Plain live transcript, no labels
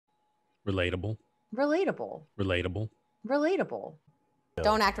Relatable. Relatable. Relatable. Relatable.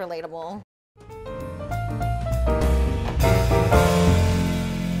 Don't act relatable.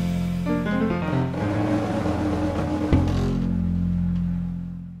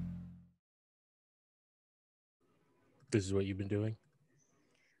 This is what you've been doing?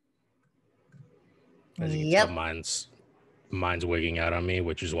 As you can Yep. tell, mine's wigging out on me,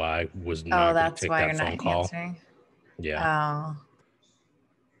 which is why I was not going to take that phone call. Answering. Yeah.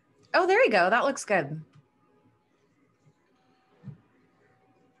 Oh, there you go. That looks good.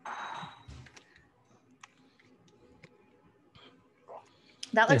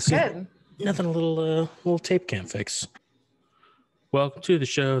 That looks good. Nothing a little tape can't fix. Welcome to the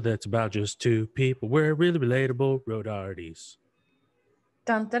show that's about just two people. We're really relatable Rodartes.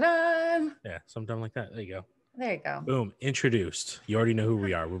 Dun dun dun. Yeah, something like that. There you go. There you go. Boom. Introduced. You already know who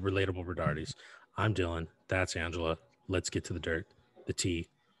we are. We're Relatable Rodartes. I'm Dylan. That's Angela. Let's get to the dirt. The tea.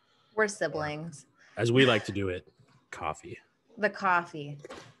 We're siblings. As we like to do it, coffee. The coffee.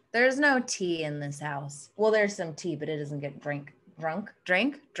 There's no tea in this house. Well, there's some tea, but it doesn't get drink. I mean,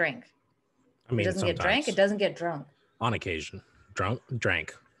 it doesn't get drank. It doesn't get drunk. On occasion.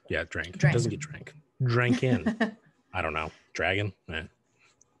 Drank. Yeah, drank. Drank. It doesn't get drank. Drank in. I don't know. Dragon?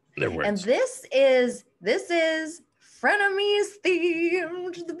 They're words. And this is Frenemies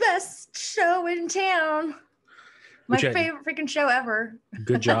themed, the best show in town. My favorite freaking show ever.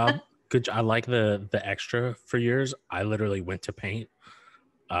 Good job. I like the extra for yours. I literally went to paint,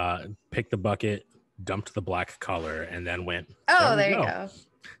 picked the bucket, dumped the black color, and then went. Oh, there you go.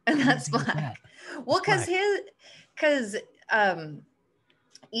 And that's black. Well, because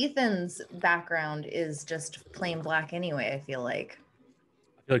Ethan's background is just plain black anyway, I feel like.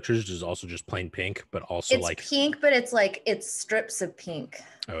 I feel like yours is also just plain pink, but also it's pink, but it's strips of pink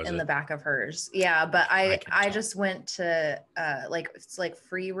in the back of hers. Yeah, but I just went to it's like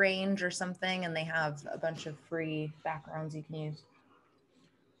free range or something, and they have a bunch of free backgrounds you can use.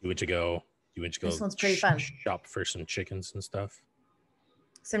 You went to go. This one's pretty fun. Shop for some chickens and stuff.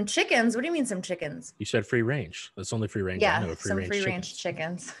 Some chickens? What do you mean some chickens? You said free range. That's only free range. Yeah, some free range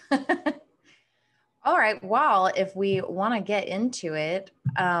chickens. All right. Well, if we want to get into it,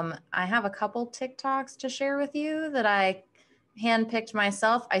 I have a couple TikToks to share with you that I handpicked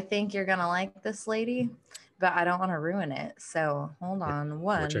myself. I think you're going to like this lady, but I don't want to ruin it. So hold on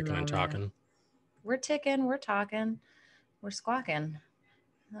one We're ticking moment. and talking. We're ticking. We're talking. We're squawking.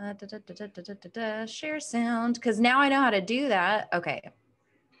 Share sound. Because now I know how to do that. Okay.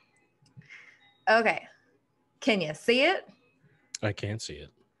 Can you see it? I can't see it.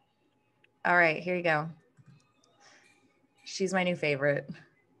 All right, here you go. She's my new favorite.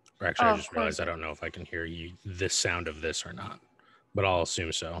 Or actually, I just realized I don't know if I can hear this sound of this or not, but I'll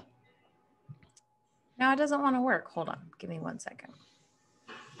assume so. No, it doesn't want to work. Hold on. Give me 1 second.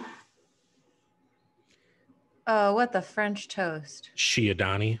 Oh, what the French toast?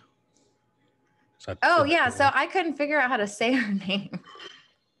 Shiadani. Oh, yeah. So I couldn't figure out how to say her name.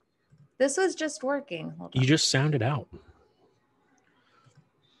 This was just working. Hold on. You just sound it out.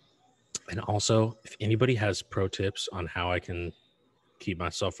 And also, if anybody has pro tips on how I can keep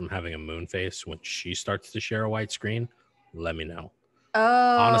myself from having a moon face when she starts to share a white screen, let me know.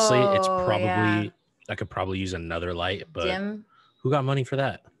 Oh, honestly, it's probably I could probably use another light, but dim? Who got money for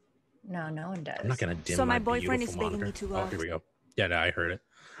that? No one does. I'm not gonna dim. So my boyfriend is begging me to go. Oh, here we go. Yeah, no, I heard it.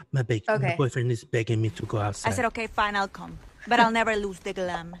 My boyfriend is begging me to go outside. I said, okay, fine, I'll come, but I'll never lose the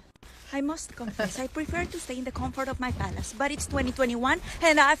glam. I must confess, I prefer to stay in the comfort of my palace, but it's 2021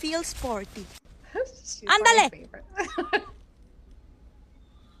 and I feel sporty. Ándale!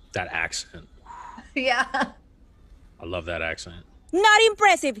 That accent. Yeah. I love that accent. Not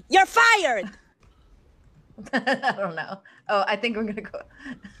impressive. You're fired. I don't know. Oh, I think I'm gonna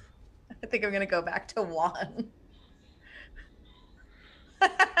go back to Juan.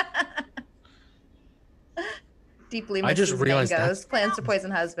 Deeply misses I just realized mangoes, plans to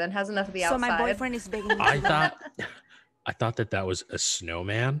poison husband, has enough of the outside. So my boyfriend is begging me. I thought that was a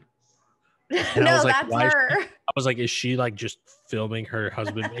snowman. And no, like, that's her. I was like, is she like just filming her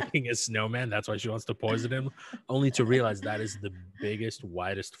husband making a snowman? That's why she wants to poison him. Only to realize that is the biggest,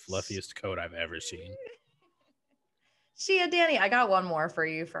 widest, fluffiest coat I've ever seen. Danny, I got one more for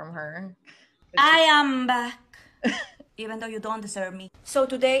you from her. I am back. Even though you don't deserve me. So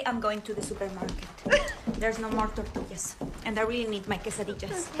today I'm going to the supermarket. There's no more tortillas. And I really need my quesadillas.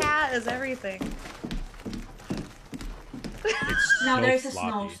 This cat is everything. Now so there's a floppy.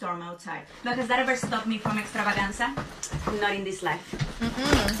 snowstorm outside. But has that ever stopped me from extravaganza? Not in this life.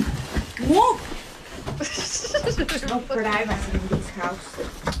 Move! No privacy in this house.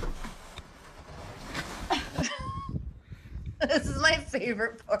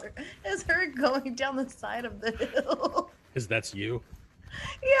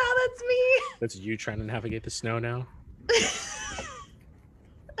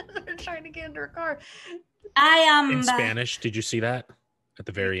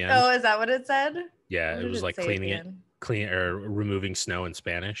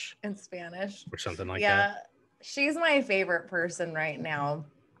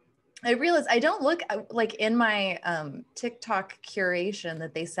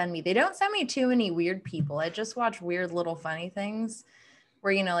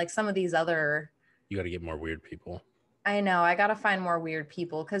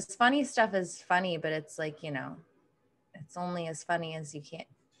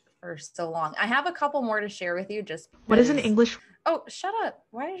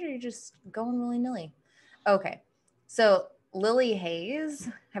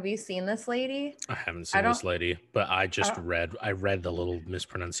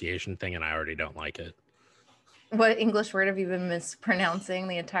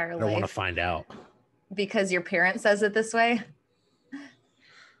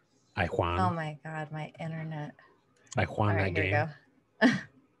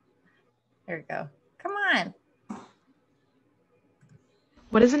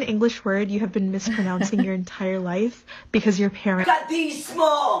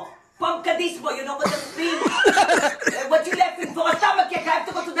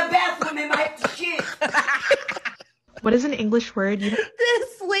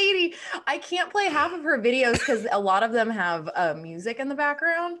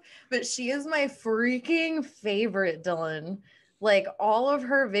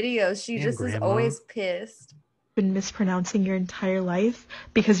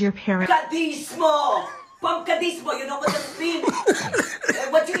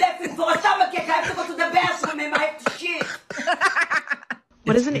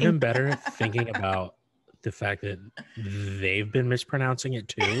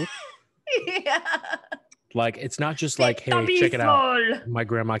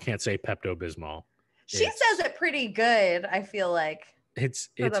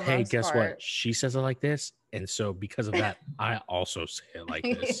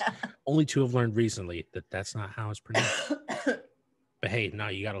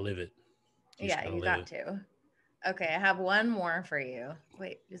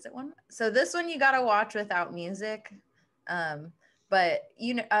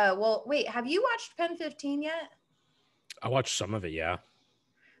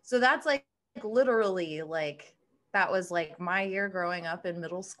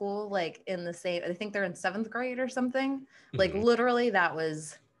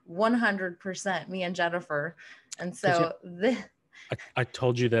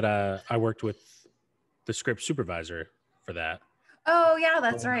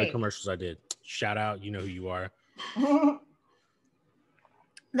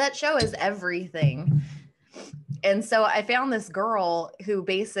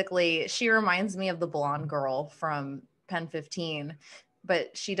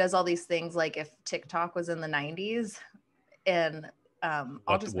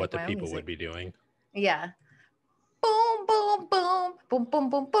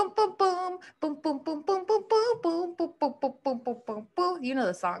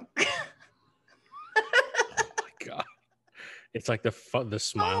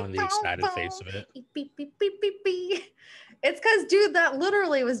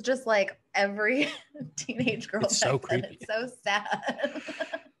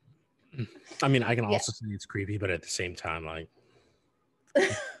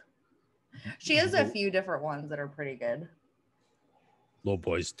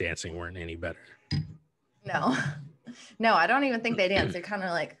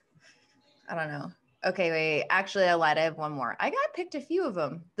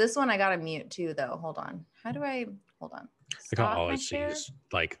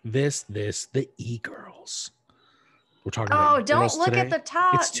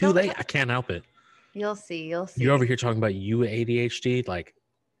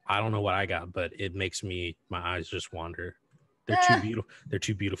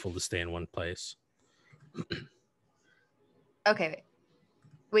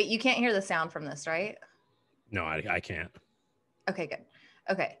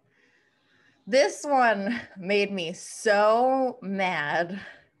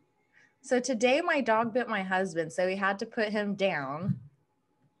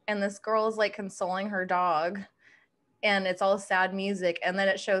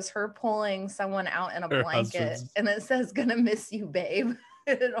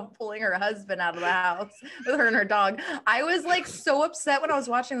 pulling her husband out of the house with her and her dog. I was like so upset when I was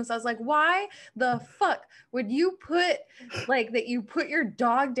watching this. I was like, why the fuck would you put like that you put your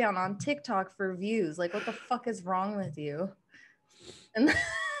dog down on TikTok for views? Like, what the fuck is wrong with you? And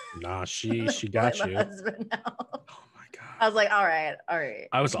nah, she got you. Husband out. Oh my God. I was like, all right.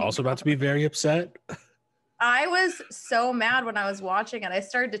 I was also about to be very upset. I was so mad when I was watching it. I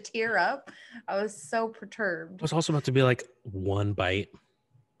started to tear up. I was so perturbed. I was also about to be like, one bite.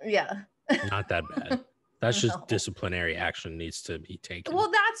 Yeah. Not that bad. That's just disciplinary action needs to be taken.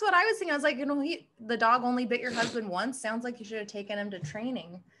 Well, that's what I was thinking. I was like, the dog only bit your husband once. Sounds like you should have taken him to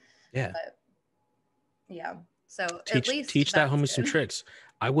training. Yeah. But, yeah. So at least teach that homie some tricks.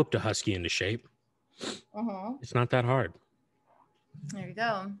 I whipped a husky into shape. It's not that hard. There you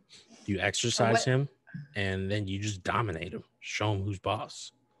go. You exercise him, and then you just dominate him. Show him who's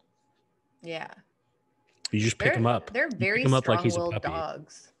boss. Yeah. You just pick him up. They're very strong-willed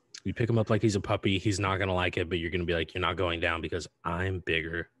dogs. You pick him up like he's a puppy. He's not going to like it, but you're going to be like, you're not going down because I'm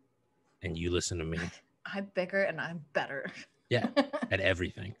bigger and you listen to me. I'm bigger and I'm better. Yeah, at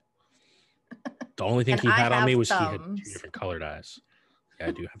everything. The only thing he had on me was he had 2 different colored eyes. Yeah,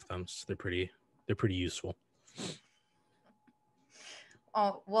 I do have thumbs. They're pretty useful.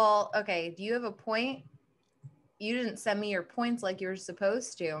 Oh, well, okay. Do you have a point? You didn't send me your points like you were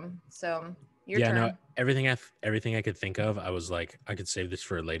supposed to. So your turn. No, everything I could think of, I was like, I could save this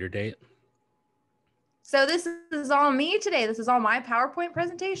for a later date. So this is all me today. This is all my PowerPoint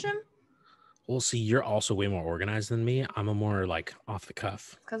presentation. Well, see, you're also way more organized than me. I'm a more like off the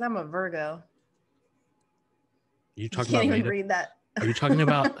cuff. Because I'm a Virgo. You talking can't about even read that. Are you talking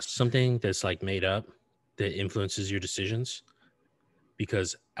about something that's like made up that influences your decisions?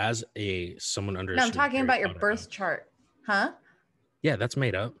 Because as someone under I'm talking about your birth chart. Huh? Yeah, that's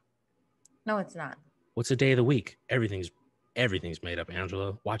made up. No, it's not. What's the day of the week? Everything's made up,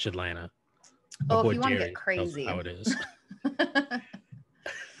 Angela. Watch Atlanta. Oh, if you want to get crazy. How it is.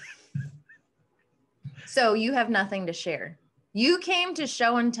 So you have nothing to share. You came to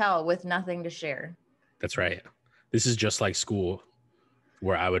show and tell with nothing to share. That's right. This is just like school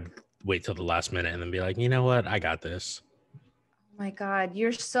where I would wait till the last minute and then be like, you know what? I got this. Oh my God,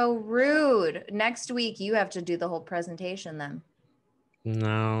 you're so rude. Next week, you have to do the whole presentation then.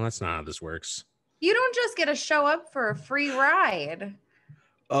 No, that's not how this works. You don't just get to show up for a free ride.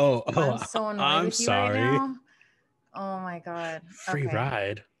 I'm so annoyed with you sorry. right now. Oh my God. Free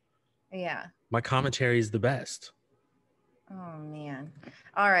ride? Yeah. My commentary is the best. Oh man.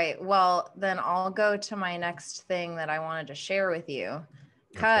 All right. Well, then I'll go to my next thing that I wanted to share with you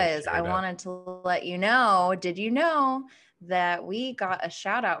because I wanted to let you know, did you know that we got a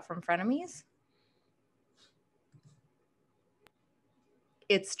shout out from Frenemies?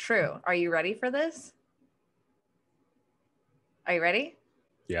 It's true. Are you ready for this? Are you ready?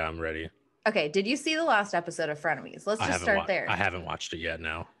 Yeah, I'm ready. Okay. Did you see the last episode of Frenemies? Let's just start there. I haven't watched it yet,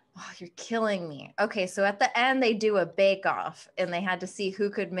 no. Oh, you're killing me. Okay, so at the end, they do a bake-off, and they had to see who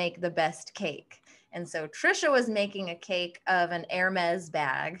could make the best cake. And so Trisha was making a cake of an Hermes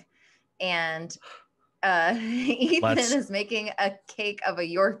bag, and Ethan is making a cake of a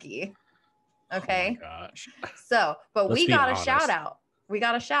Yorkie. Okay? Oh my gosh. So, but we got a shout out. We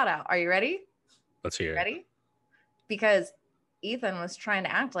got a shout out. Are you ready? Let's hear it. Ready? Because Ethan was trying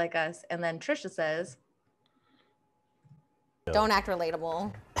to act like us, and then Trisha says, "Don't act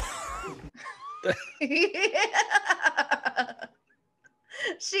relatable."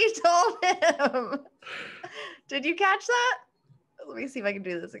 She told him. Did you catch that? Let me see if I can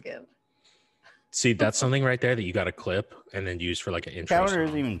do this again. See, that's something right there that you got to clip and then use for like an intro. Counter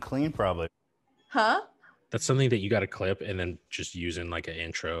isn't even clean, probably. Huh? That's something that you got to clip and then just use in like an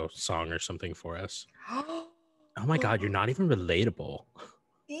intro song or something for us. Oh my God, you're not even relatable.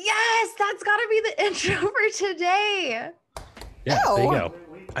 Yes, that's got to be the intro for today. Yeah, there you go.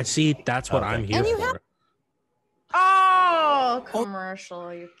 I see. That's what I'm here for. Oh,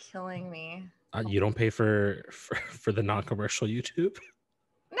 commercial! You're killing me. You don't pay for the non-commercial YouTube?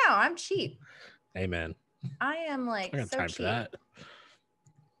 No, I'm cheap. Amen. I am like I got so time cheap. for that.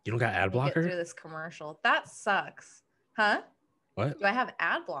 You don't got ad blocker? Get through this commercial. That sucks. Huh? What? Do I have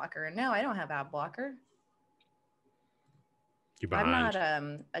ad blocker? No, I don't have ad blocker. You're behind.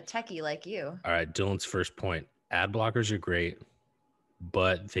 I'm not a techie like you. All right, Dylan's first point. Ad blockers are great,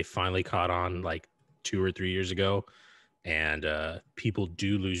 but they finally caught on like 2 or 3 years ago, and people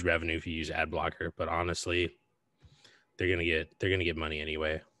do lose revenue if you use ad blocker. But honestly, they're gonna get money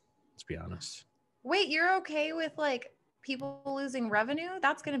anyway. Let's be honest. Wait, you're okay with like people losing revenue?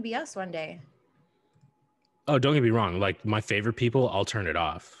 That's gonna be us one day. Oh, don't get me wrong. Like my favorite people, I'll turn it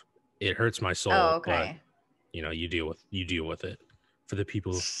off. It hurts my soul. Oh, okay. But, you know, you deal with it. for the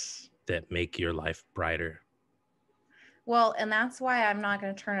people that make your life brighter. Well, and that's why I'm not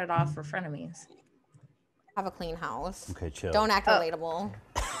going to turn it off for frenemies. Have a clean house. Okay, chill. Don't act relatable.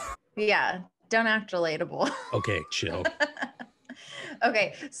 Yeah, don't act relatable. Okay, chill.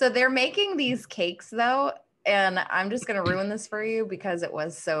 Okay, so they're making these cakes though, and I'm just going to ruin this for you because it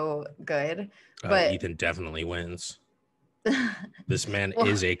was so good. But Ethan definitely wins. This man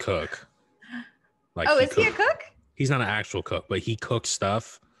is a cook. Like, is he a cook? He's not an actual cook, but he cooks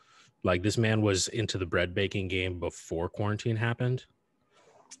stuff. Like, this man was into the bread baking game before quarantine happened.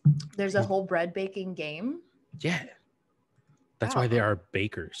 There's a whole bread baking game? Yeah. That's why they are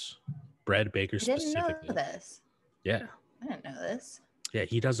bakers. Bread bakers specifically. I didn't know this. Yeah. I didn't know this. Yeah,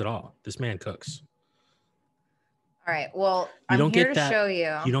 he does it all. This man cooks. All right. Well, I'm here to show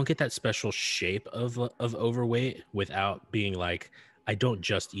you. You don't get that special shape of overweight without being like, I don't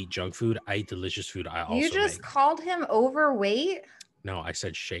just eat junk food. I eat delicious food. I also You just called him overweight? No, I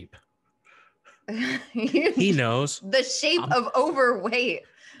said shape. He knows. The shape of overweight.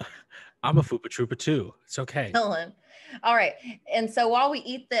 I'm a Fupa Troopa too. It's okay. Dylan. All right. And so while we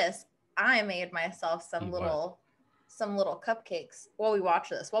eat this, I made myself some little cupcakes while we watch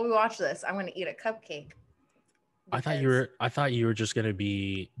this. I'm going to eat a cupcake. I thought you were just gonna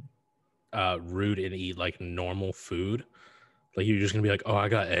be rude and eat like normal food. Like you're just gonna be like, oh, I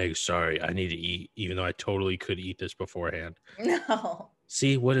got eggs. Sorry, I need to eat, even though I totally could eat this beforehand. No.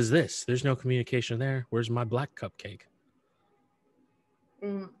 See, what is this? There's no communication there. Where's my black cupcake?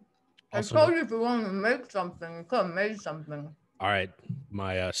 I told you if you wanted to make something, you could have made something. All right,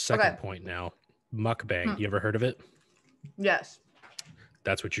 my second point now. Mukbang. You ever heard of it? Yes.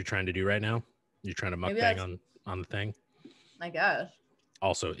 That's what you're trying to do right now? You're trying to mukbang on the thing? I guess.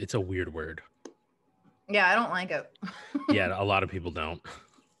 Also, it's a weird word. Yeah, I don't like it. Yeah, a lot of people don't.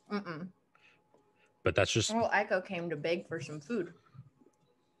 But that's just... Well, Echo came to beg for some food.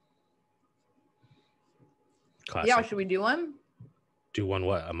 Classic. Yeah, should we do one? Do one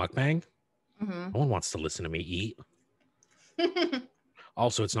what? A mukbang? No one wants to listen to me eat.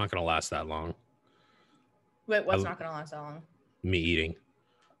 Also, it's not going to last that long. Wait, what's not going to last that long? Me eating.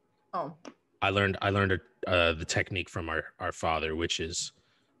 Oh. I learned the technique from our father, which is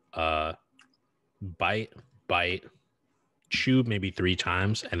bite, chew maybe 3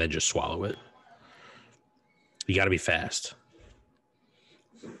 times, and then just swallow it. You got to be fast.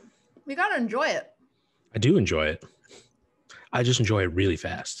 You got to enjoy it. I do enjoy it. I just enjoy it really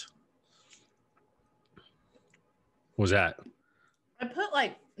fast. What was that? I put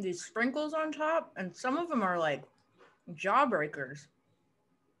like these sprinkles on top, and some of them are like jawbreakers.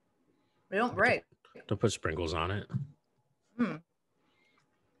 They don't break. Don't put sprinkles on it.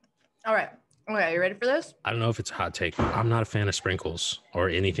 All right. Okay, you ready for this? I don't know if it's a hot take. I'm not a fan of sprinkles or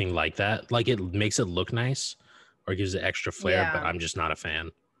anything like that. Like, it makes it look nice or gives it extra flair, but I'm just not a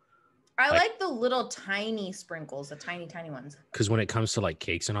fan. I like the little tiny sprinkles, the tiny ones. Because when it comes to like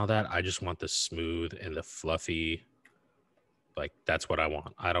cakes and all that, I just want the smooth and the fluffy. Like, that's what I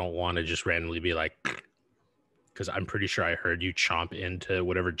want. I don't want to just randomly be like, because I'm pretty sure I heard you chomp into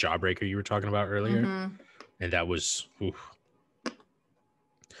whatever jawbreaker you were talking about earlier. And that was, oof.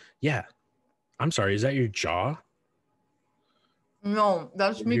 Yeah. I'm sorry. Is that your jaw? No,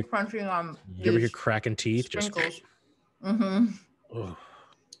 that's me crunching on. You ever hear cracking teeth? Sprinkles. Just.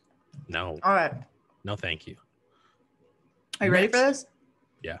 No. All right. No, thank you. Are you ready for this?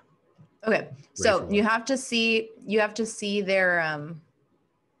 Yeah. Okay. So you have to see their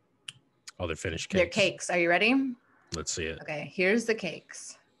their finished cakes. Their cakes. Are you ready? Let's see it. Okay. Here's the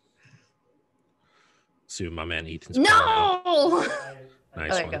cakes. See what my man Ethan's. No.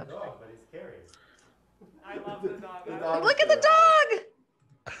 Nice one. Go. But he's scary. I love the dog. Look at the dog.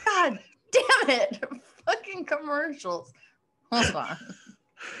 God damn it. Fucking commercials. Hold on.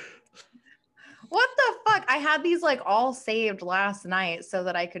 What the fuck? I had these like all saved last night so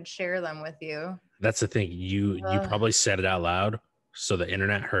that I could share them with you. That's the thing. You probably said it out loud, so the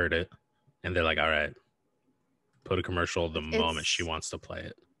internet heard it, and they're like, "All right, put a commercial the moment she wants to play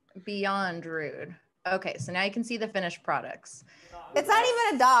it." Beyond rude. Okay, so now you can see the finished products. It's not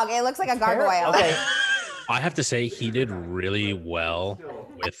even a dog. It looks like a gargoyle. Okay. I have to say he did really well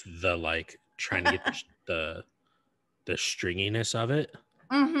with the like trying to get the stringiness of it.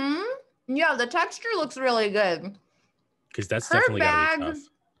 Yeah, the texture looks really good. Because that's definitely gotta be tough.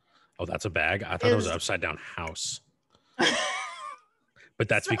 Oh, that's a bag? I thought it was an upside down house. But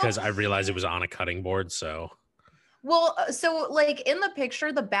that's because I realized it was on a cutting board, so. Well, so like in the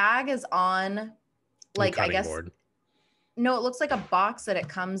picture, the bag is on like, I guess. Board. No, it looks like a box that it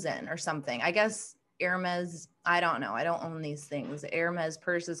comes in or something. I guess Hermes, I don't know. I don't own these things. Hermes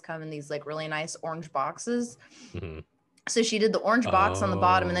purses come in these like really nice orange boxes. So she did the orange box on the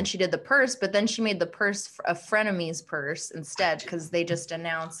bottom, and then she did the purse, but then she made the purse a Frenemies purse instead because they just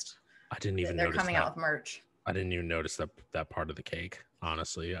announced I didn't even they're notice coming that. out with merch. I didn't even notice that part of the cake.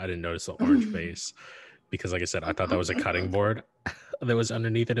 Honestly, I didn't notice the orange base because, like I said, I thought that was a cutting board that was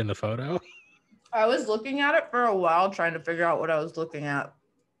underneath it in the photo. I was looking at it for a while trying to figure out what I was looking at.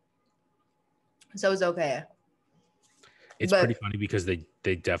 So it was okay. It's pretty funny because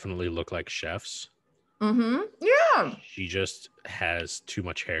they definitely look like chefs. Yeah. She just has too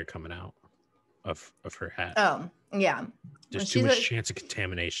much hair coming out of her hat. Oh, yeah. There's too much chance of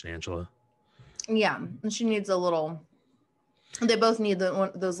contamination, Angela. Yeah. And she needs a little. They both need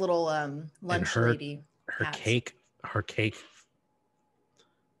those little lunch lady. Her cake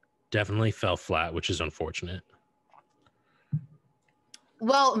definitely fell flat, which is unfortunate.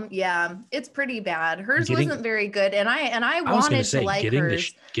 Well, yeah, it's pretty bad. Hers wasn't very good, and I wanted to like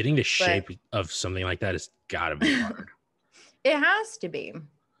hers. Getting the shape of something like that has got to be hard. It has to be.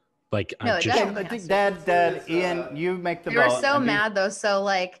 Like, no, I think Dad, Ian, you make the. They were so mad though. So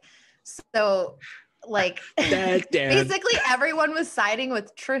Dad. Basically everyone was siding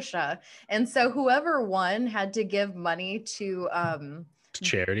with Trisha, and so whoever won had to give money to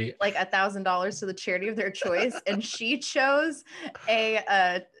charity, like $1,000 to the charity of their choice, and she chose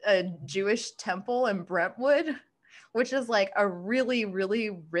a Jewish temple in Brentwood, which is like a really, really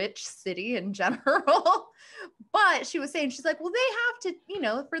rich city in general. But she was saying, she's like, well, they have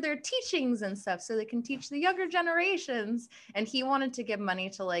to, for their teachings and stuff, so they can teach the younger generations. And he wanted to give money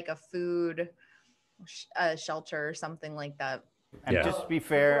to like a food shelter or something like that. And just to be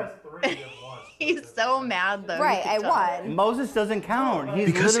fair, he's so mad though. Right, I won. Moses doesn't count. He's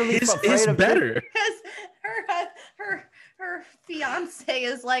because literally his better. Because her fiance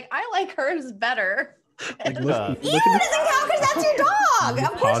is like, I like hers better. Like, you doesn't count because that's your dog.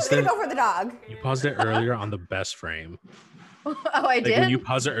 Of course you're gonna go for the dog. You paused it earlier on the best frame. Oh, I did. When you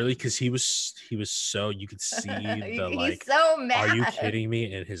paused it early because he was so you could see the he's so mad. Are you kidding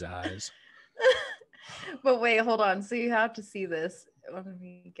me in his eyes? But wait, hold on. So you have to see this. Let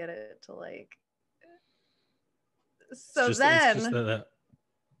me get it to like. So then.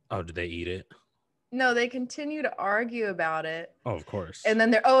 Oh, did they eat it? No, they continue to argue about it. Oh, of course. And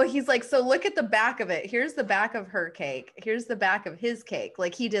then he's like, so look at the back of it. Here's the back of her cake. Here's the back of his cake.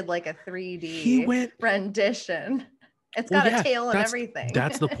 Like he did like a 3D rendition. It's got a tail and everything.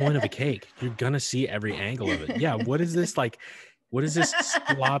 That's the point of a cake. You're going to see every angle of it. Yeah. What is this like? What is this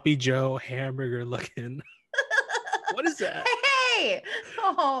sloppy Joe hamburger looking? What is that? Hey!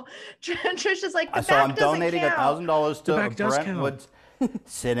 Oh, Trisha's like, so I'm donating $1,000 to Brentwood's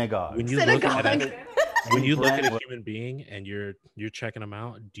synagogue. When you look at a human being and you're checking them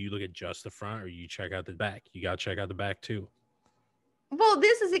out, do you look at just the front or you check out the back? You got to check out the back too. Well,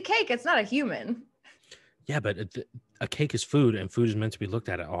 this is a cake. It's not a human. Yeah, but a cake is food, and food is meant to be looked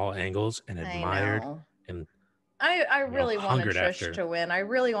at all angles and admired. And I really wanted Trish to win. I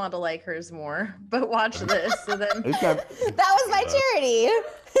really want to like hers more. But watch this. So then that was my charity.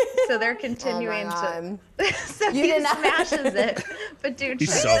 So they're continuing to. So he smashes it. But dude,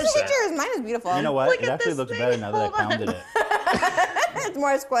 he's so pictures. Mine is beautiful. You know what? It actually looks better now that I pounded it. It's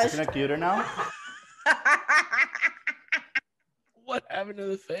more squished. Isn't it cuter now? What happened to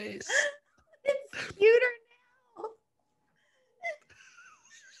the face? It's cuter now.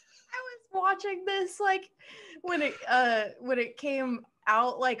 I was watching this like when it came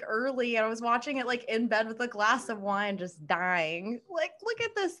out like early, and I was watching it like in bed with a glass of wine, just dying. Like, look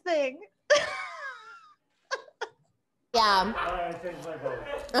at this thing. Yeah.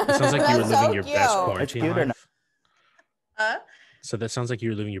 It sounds like you were living your best quarantine life. So that sounds like you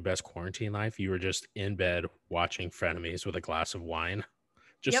were living your best quarantine life. You were just in bed watching Frenemies with a glass of wine.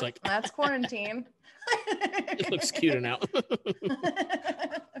 Just like that's quarantine. It looks cuter now.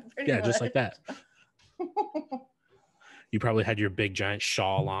 Yeah, much. just like that. You probably had your big giant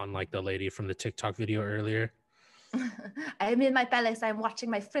shawl on like the lady from the TikTok video earlier. I am in my palace. I am watching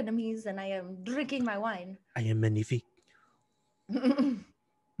my Frenemies and I am drinking my wine. I am magnifique.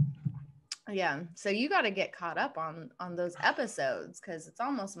 Yeah, so you got to get caught up on those episodes because it's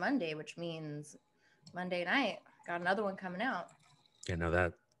almost Monday, which means Monday night got another one coming out. Yeah, no,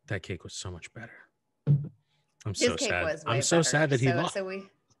 that cake was so much better. I'm His so cake sad. Was way I'm so better. sad that he lost.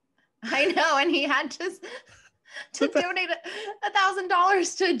 I know, and he had to donate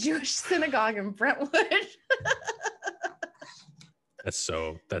 $1,000 to a Jewish synagogue in Brentwood. That's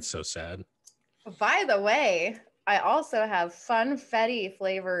so sad. By the way, I also have funfetti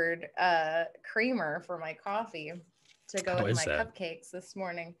flavored creamer for my coffee to go with my cupcakes this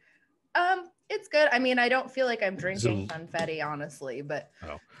morning. It's good. I mean, I don't feel like I'm drinking funfetti, honestly, but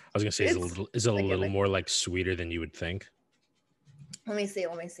I was gonna say, is it a little more like sweeter than you would think? Let me see.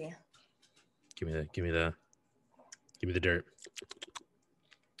 Give me the dirt.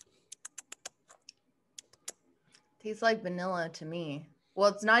 Tastes like vanilla to me. Well,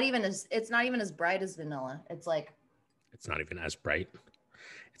 it's not even as bright as vanilla. It's not even as bright.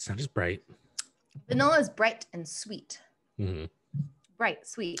 It's not as bright. Vanilla is bright and sweet. Mm-hmm. Bright,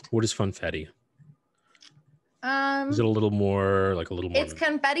 sweet. What is funfetti? Is it a little more? It's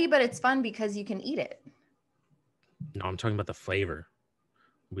confetti, but it's fun because you can eat it. No, I'm talking about the flavor.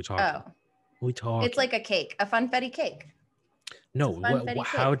 We talking. It's like a cake, a funfetti cake. No,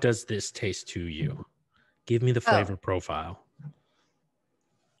 how does this taste to you? Give me the flavor profile.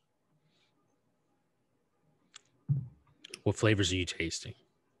 What flavors are you tasting?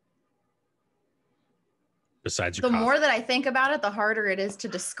 Besides your coffee? More that I think about it, the harder it is to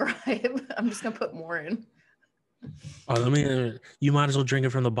describe. I'm just gonna put more in. Oh, you might as well drink it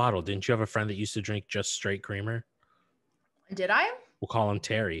from the bottle. Didn't you have a friend that used to drink just straight creamer? Did I? We'll call him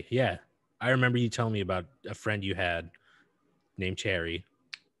Terry. Yeah. I remember you telling me about a friend you had named Terry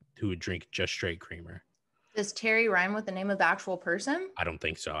who would drink just straight creamer. Does Terry rhyme with the name of the actual person? I don't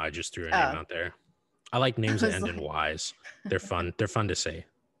think so. I just threw a name out there. I like names that end in Y's. They're fun. They're fun to say.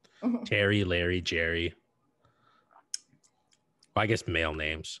 Terry, Larry, Jerry. Well, I guess male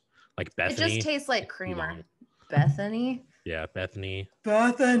names. Like Bethany. It just tastes like creamer. Long. Bethany? Yeah, Bethany.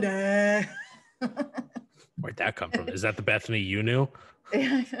 Bethany. Where'd that come from? Is that the Bethany you knew?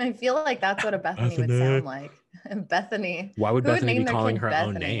 I feel like that's what a Bethany would sound like. Bethany. Why would Bethany be calling her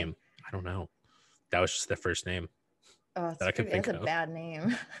own name? I don't know. That was just their first name. Oh, that's a bad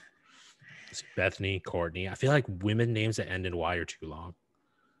name. It's Bethany, Courtney. I feel like women names that end in Y are too long.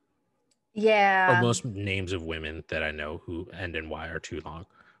 Yeah. Or most names of women that I know who end in Y are too long.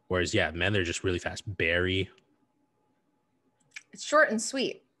 Whereas, men, they're just really fast. Barry. It's short and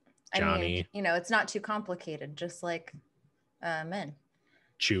sweet. Johnny. I mean, it's not too complicated, just like men.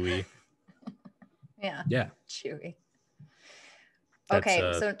 Chewy. Yeah. Yeah. Chewy. Okay,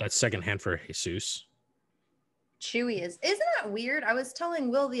 so that's secondhand for Jesus. Chewy isn't that weird? I was telling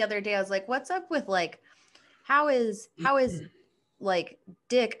Will the other day, I was like, what's up with how is like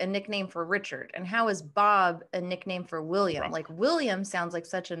Dick a nickname for Richard, and how is Bob a nickname for William? Like William sounds like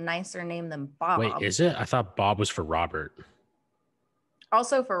such a nicer name than Bob. Wait, is it? I thought Bob was for Robert.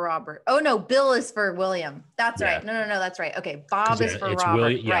 Also for Robert. Oh no, Bill is for William. That's right. No, that's right. Okay, Bob is for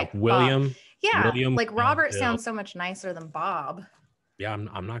Robert. Right. William. Bob. Yeah, William, like Robert sounds so much nicer than Bob. Yeah,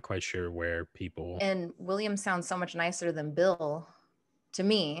 I'm not quite sure where people. And William sounds so much nicer than Bill, to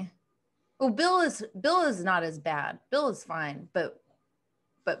me. Well, Bill is not as bad. Bill is fine, but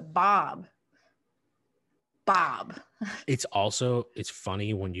Bob. It's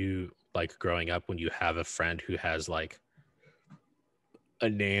funny when you growing up when you have a friend who has a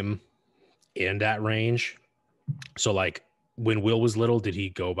name in that range. So when Will was little, did he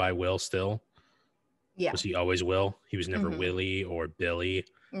go by Will still? Yeah. Was he always Will? He was never Willie or Billy.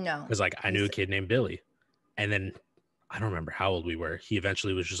 No. Because I knew a kid named Billy. And then I don't remember how old we were. He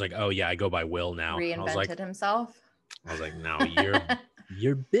eventually was just like, oh yeah, I go by Will now. Reinvented himself. I was like, no,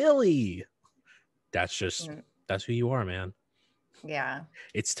 you're Billy. That's who you are, man. Yeah.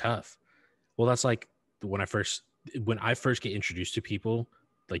 It's tough. Well, that's like when I first get introduced to people,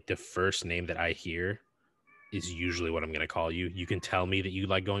 the first name that I hear is usually what I'm going to call you. You can tell me that you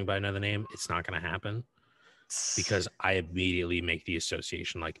like going by another name. It's not going to happen because I immediately make the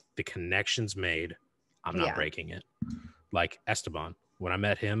association, the connection's made. I'm not breaking it. Like Esteban, when I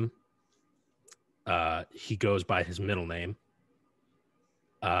met him, he goes by his middle name.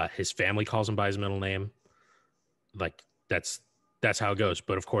 His family calls him by his middle name. That's how it goes.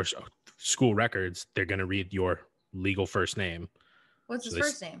 But of course, school records, they're going to read your legal first name. What's his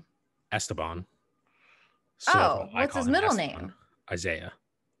first name? Esteban. So what's his middle name? Isaiah.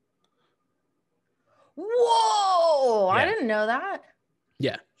 Whoa! Yeah. I didn't know that.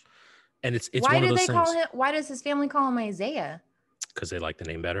 Yeah, and it's why one do of those they things. call him? Why does his family call him Isaiah? Because they like the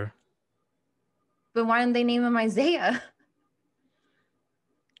name better. But why didn't they name him Isaiah?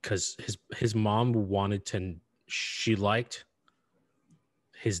 Because his mom wanted to. She liked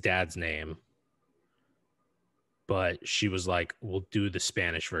his dad's name, but she was like, "We'll do the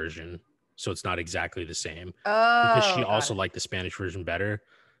Spanish version." So it's not exactly the same. Oh, because she also liked the Spanish version better.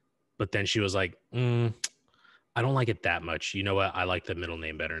 But then she was like, I don't like it that much. You know what? I like the middle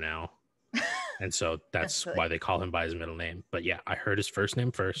name better now. And so that's why they call him by his middle name. But yeah, I heard his first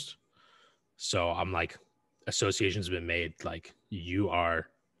name first. So I'm like, association's been made. You are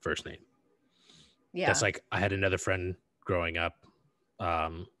first name. Yeah. That's I had another friend growing up.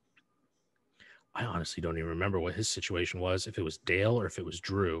 I honestly don't even remember what his situation was, if it was Dale or if it was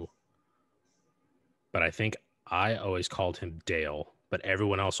Drew. But I think I always called him Dale, but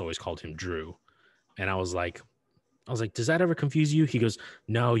everyone else always called him Drew. And I was like, does that ever confuse you? He goes,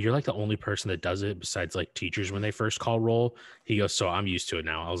 no, you're like the only person that does it besides like teachers when they first call roll. He goes, so I'm used to it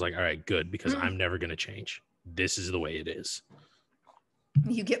now. I was like, all right, good, because I'm never going to change. This is the way it is.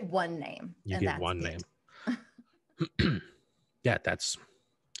 You get one name. You get one name. Yeah, that's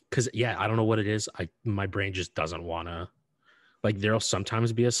because, yeah, I don't know what it is. My brain just doesn't want to, like, there'll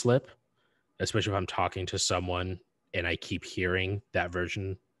sometimes be a slip, especially if I'm talking to someone and I keep hearing that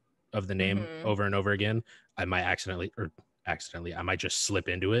version of the name over and over again. I might accidentally, I might just slip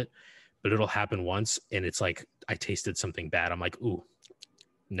into it, but it'll happen once. And it's like, I tasted something bad. I'm like, ooh,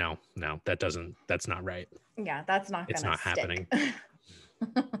 no, that's not right. Yeah, that's not it's not stick. Happening.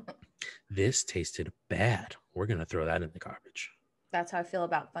 This tasted bad. We're going to throw that in the garbage. That's how I feel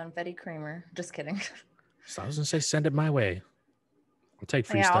about Funfetti Creamer. Just kidding. So I was going to say, send it my way. I'll take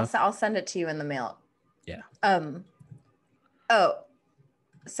free stuff. I'll send it to you in the mail. Yeah. My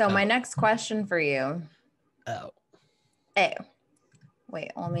next question for you.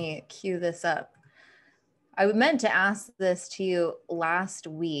 Wait, let me cue this up. I meant to ask this to you last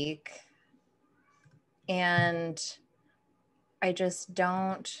week, and I just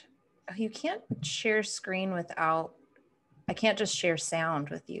don't. You can't share screen without. I can't just share sound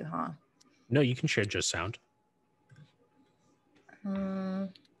with you, huh? No, you can share just sound. All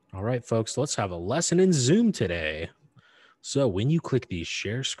right, folks, let's have a lesson in Zoom today. So when you click the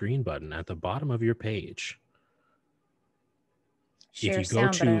share screen button at the bottom of your page,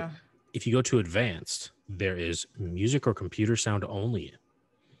 if you go to advanced, there is music or computer sound only.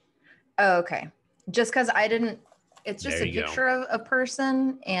 Oh, okay. Just because I didn't, it's just a picture of a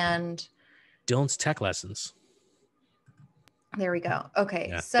person and Dylan's tech lessons. There we go. Okay.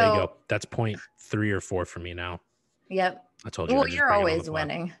 Yeah, so there you go. That's 0.3 or 4 for me now. Yep. I told you. Well, you're always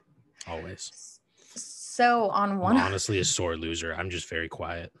winning. Always. So on one, I'm honestly a sore loser. I'm just very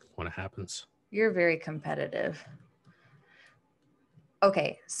quiet when it happens. You're very competitive.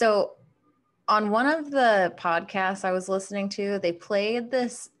 Okay. So on one of the podcasts I was listening to, they played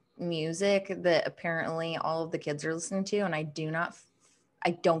this music that apparently all of the kids are listening to, and I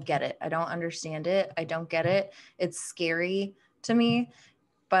don't get it. I don't understand it. I don't get it. It's scary to me,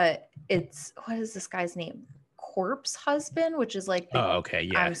 but what is this guy's name? Corpse Husband, which is like, okay.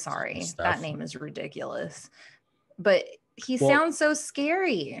 Yeah. I'm sorry. That name is ridiculous, but he sounds so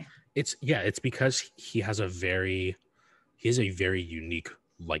scary. It's because he has a very unique,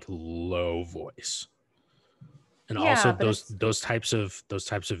 like, low voice. And also those types of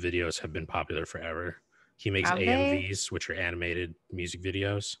videos have been popular forever. He makes AMVs, which are animated music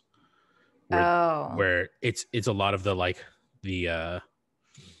videos, where it's a lot of the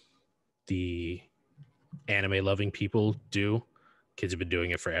anime loving people do. Kids have been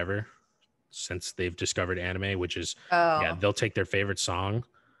doing it forever since they've discovered anime, which is they'll take their favorite song,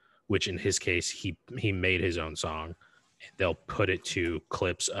 which in his case he made his own song, and they'll put it to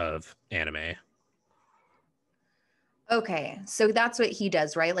clips of anime. Okay, so that's what he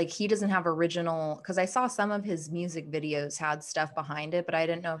does, right? Like, he doesn't have original, because I saw some of his music videos had stuff behind it, but I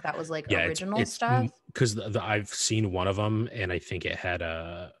didn't know if that was like original stuff. Because I've seen one of them, and I think it had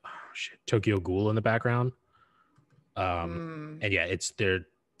Tokyo Ghoul in the background. And yeah, it's there.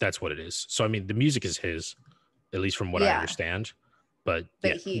 That's what it is. So I mean, the music is his, at least from what I understand. But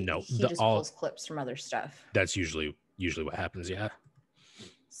he just pulls clips from other stuff. That's usually what happens. Yeah.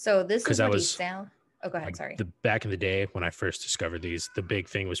 So this is what he sound. Oh, go ahead. Sorry. Back in the day when I first discovered these, the big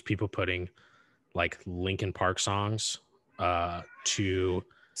thing was people putting like Linkin Park songs to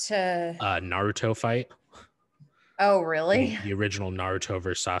Naruto fight. Oh, really? The original Naruto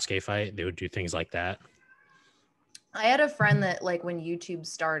versus Sasuke fight. They would do things like that. I had a friend that, like, when YouTube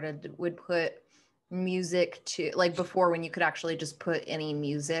started, would put music to, like, before, when you could actually just put any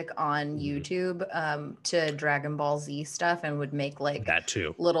music on YouTube to Dragon Ball Z stuff, and would make like that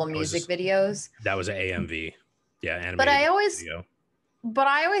too little music videos. That was an AMV. Yeah, animated. But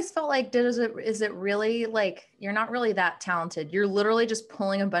I always felt like, is it really, like, you're not really that talented. You're literally just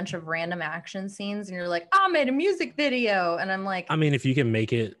pulling a bunch of random action scenes and you're like, I made a music video. And I'm like, I mean, if you can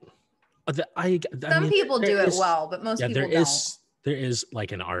make it, some people do it well, but most people don't. There is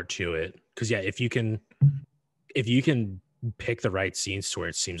like an art to it. Because if you can pick the right scenes to where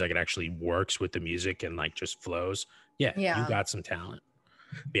it seems like it actually works with the music and like just flows, you got some talent.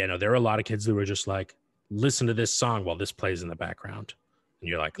 But yeah, no, there were a lot of kids that were just like, listen to this song while this plays in the background. And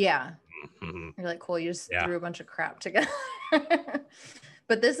you're like, you're like, cool, you just threw a bunch of crap together.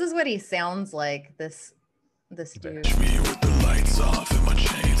 But this is what he sounds like, this dude. Me with the lights off and my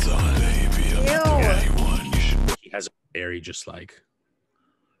chains on, baby. Ew. Ari just like.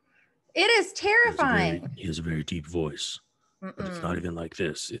 It is terrifying. He has a very deep voice, but it's not even like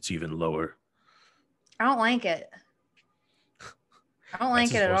this. It's even lower. I don't like it. I don't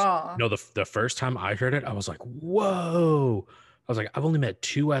like it at all. No, the first time I heard it, I was like, whoa. I was like, I've only met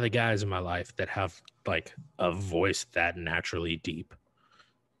 2 other guys in my life that have like a voice that naturally deep.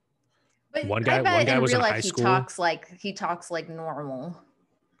 But one guy was in high school. He talks like normal.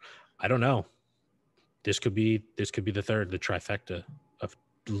 I don't know. This could be the trifecta of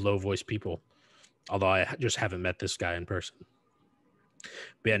low voice people. Although I just haven't met this guy in person.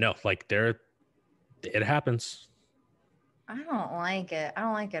 But yeah, no, like it happens. I don't like it. I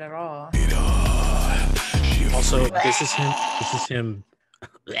don't like it at all. Also, this is him.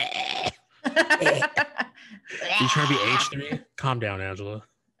 You trying to be H3? Calm down, Angela.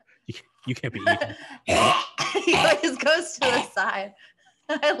 You can't be Ethan. He always goes to the side.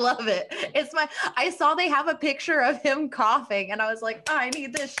 I love it. I saw they have a picture of him coughing, and I was like, I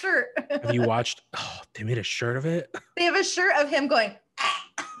need this shirt. Have you watched? Oh, they made a shirt of it. They have a shirt of him going.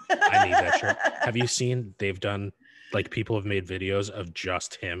 I need that shirt. Have you seen? They've done like people have made videos of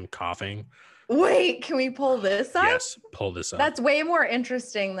just him coughing. Wait, can we pull this up? Yes, pull this up. That's way more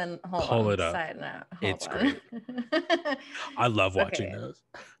interesting than pull it up. Side note. It's great. I love watching those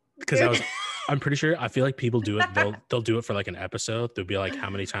because I'm pretty sure. I feel like people do it. They'll do it for like an episode. They'll be like, how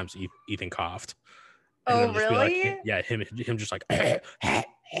many times Ethan coughed? And really? Like, yeah, him just like.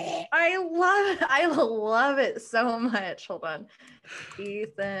 I love it so much. Hold on,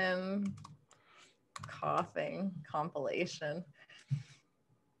 Ethan coughing compilation.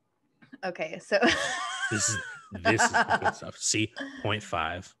 Okay, so this is the good stuff. See,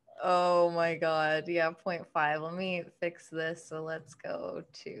 0.5. Oh my god, yeah, 0.5. Let me fix this. So let's go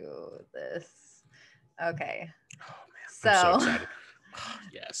to this. Okay. Oh man, I'm so excited.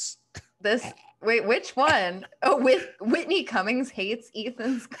 Yes. Wait, which one? Oh, with Whitney Cummings hates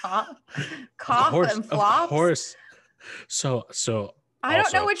Ethan's cough and flops. Of course. So I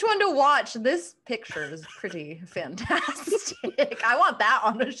don't know which one to watch. This picture is pretty fantastic. I want that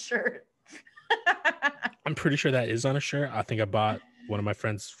on a shirt. I'm pretty sure that is on a shirt. I think I bought one of my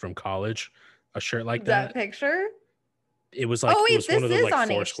friends from college a shirt like that. That picture? It was like it was one of the like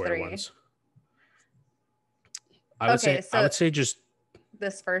Foursquare ones. I would say just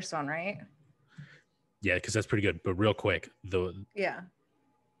this first one, right? Yeah, because that's pretty good. But real quick, Go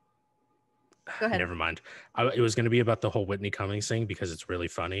ahead. Never mind. It was going to be about the whole Whitney Cummings thing because it's really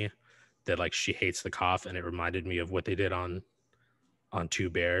funny that like she hates the cough, and it reminded me of what they did on Two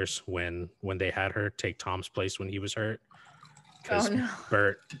Bears when they had her take Tom's place when he was hurt. Because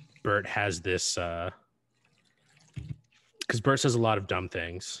Bert has this because Bert says a lot of dumb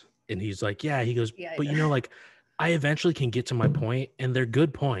things, and he's like, he goes, but you know, like I eventually can get to my point, and they're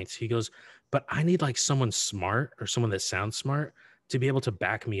good points. He goes, but I need like someone smart or someone that sounds smart to be able to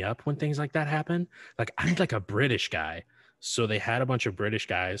back me up when things like that happen. Like I need like a British guy. So they had a bunch of British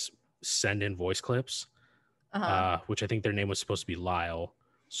guys send in voice clips, which I think their name was supposed to be Lyle.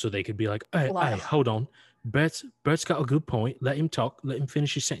 So they could be like, hey, hold on. Bert's got a good point. Let him talk. Let him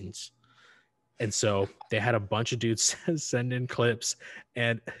finish his sentence. And so they had a bunch of dudes send in clips.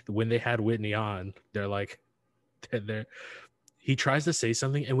 And when they had Whitney on, they're like, he tries to say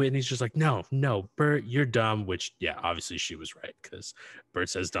something and Whitney's just like, no, Bert, you're dumb, which, yeah, obviously she was right because Bert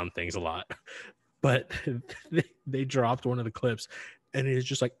says dumb things a lot. But they dropped one of the clips and it's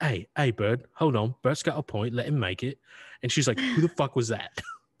just like, hey, Bert, hold on. Bert's got a point. Let him make it. And she's like, who the fuck was that?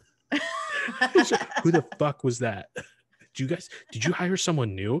 Like, who the fuck was that? Did you hire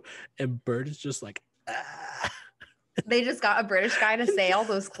someone new? And Bert is just like, ah. They just got a British guy to say all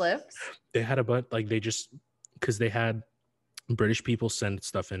those clips. They had a bunch, like because they had British people send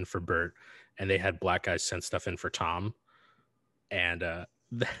stuff in for Bert, and they had black guys send stuff in for Tom. And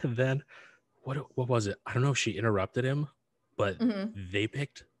then what was it? I don't know if she interrupted him, but they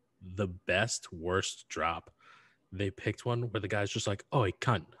picked the best worst drop. They picked one where the guy's just like, "Oh,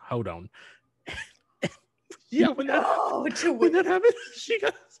 cunt, hold on." Yeah, when that happened, she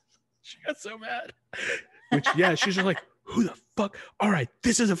got so mad. Which, yeah, she's just like, "Who the fuck? All right,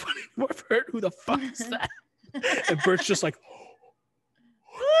 this is a funny word for her. Who the fuck is that?" And Bert's just like,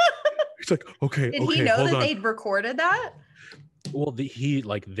 he's like, okay. Did he know that they'd recorded that? Well, they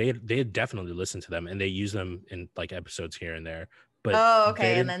had definitely listened to them, and they use them in like episodes here and there. But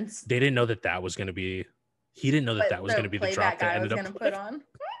and then they didn't know that was going to be. He didn't know that was going to be the drop that ended up put on.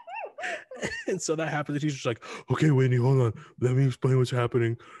 And so that happened. And he's just like, okay, Whitney, hold on. Let me explain what's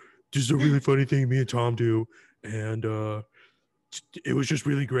happening. This is a really funny thing me and Tom do, and it was just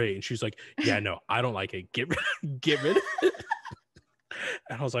really great. And she's like, yeah, no, I don't like it. Get rid of it.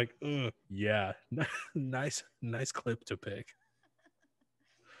 And I was like, yeah, nice clip to pick.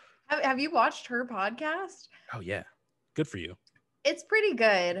 Have you watched her podcast? Oh yeah, good for you. It's pretty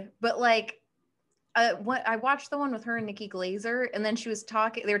good, but like, what I watched the one with her and Nikki Glazer, and then she was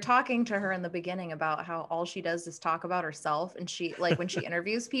talking. They were talking to her in the beginning about how all she does is talk about herself, and she like when she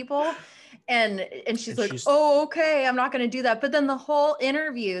interviews people, and she's like, "Oh, okay, I'm not going to do that." But then the whole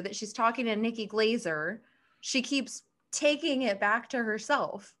interview that she's talking to Nikki Glazer, she keeps taking it back to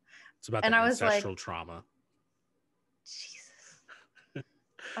herself. It's about the ancestral trauma. Jesus,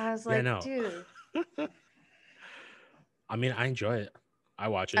 I was like, dude. I mean, I enjoy it. I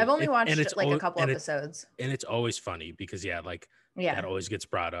watch it. I've only watched it like a couple episodes. And it's always funny because that always gets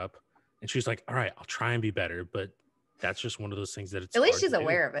brought up. And she's like, all right, I'll try and be better. But that's just one of those things that it's at least she's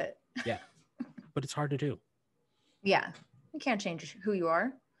aware of it. Yeah. But it's hard to do. Yeah. You can't change who you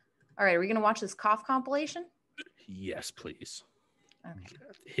are. All right. Are we going to watch this cough compilation? Yes, please. Okay.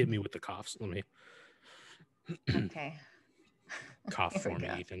 Hit me with the coughs. Let me. Okay. Cough for me,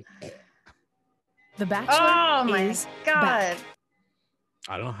 Ethan. The Bachelor is God. Back.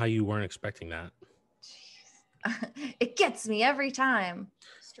 I don't know how you weren't expecting that. Jeez. It gets me every time.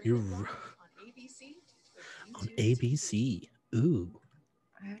 You're on ABC. Ooh.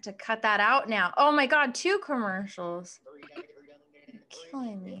 I have to cut that out now. Oh my God, 2 commercials. You're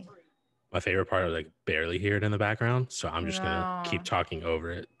killing me. My favorite part is like barely hear it in the background. So I'm just gonna keep talking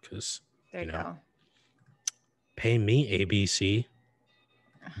over it because there you go. Pay me ABC.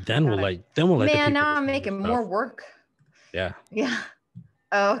 Then we'll let Man, now I'm making more work. Yeah. Yeah.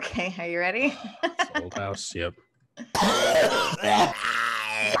 Okay, are you ready? Old house, yep.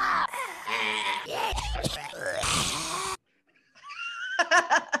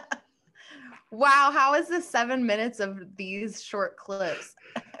 Wow, how is this 7 minutes of these short clips?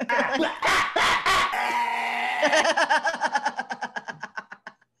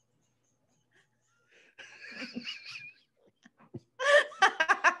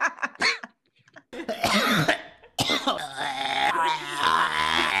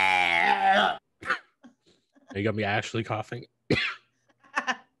 You got me actually coughing.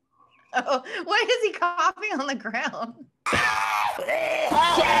 Oh, why is he coughing on the ground? What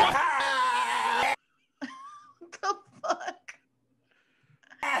the fuck?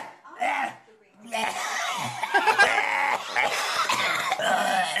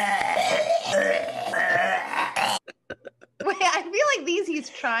 Wait, I feel like he's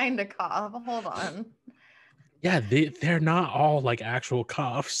trying to cough. Hold on. Yeah, they're not all like actual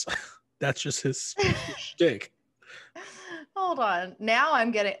coughs. That's just his shtick. Hold on. Now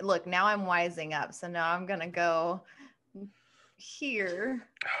I'm now I'm wising up. So now I'm gonna go here.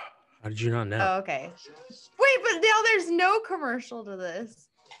 How did you not know? Oh, okay. Wait, but now there's no commercial to this.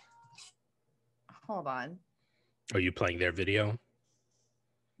 Hold on. Are you playing their video?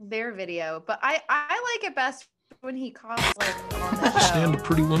 Their video, but I like it best when he coughs like on the show. Stand a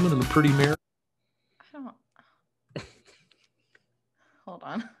pretty woman in a pretty mirror. I don't. Hold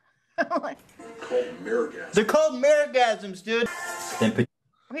on. They're called mirorgasms, dude.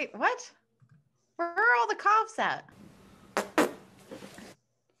 Wait, what? Where are all the coughs at?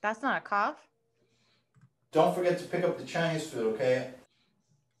 That's not a cough. Don't forget to pick up the Chinese food, okay?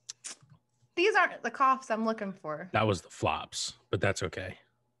 These aren't the coughs I'm looking for. That was the flops, but that's okay.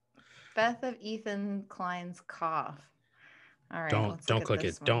 Beth of Ethan Klein's cough. All right. Don't click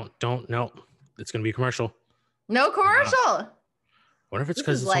it. One. Don't. No, it's gonna be a commercial. No commercial. Wonder if it's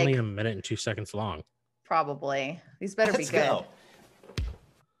because it's like, only 1 minute and 2 seconds long. Probably. These better be good. Go.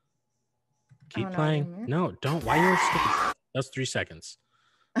 Keep playing. No, don't. Why are you skipping? That's 3 seconds.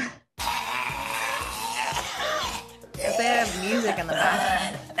 If they have music in the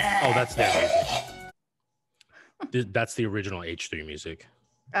background. Oh, that's their music. That's the original H3 music.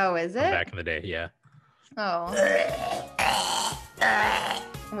 Oh, is it? From back in the day, yeah. Oh.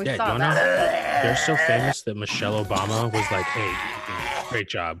 We yeah, saw that. They're so famous that Michelle Obama was like, hey, great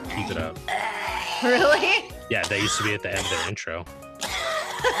job. Keep it up. Really? Yeah, they used to be at the end of their intro.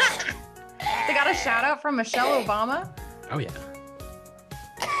 They got a shout out from Michelle Obama? Oh, yeah.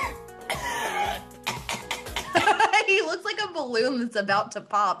 He looks like a balloon that's about to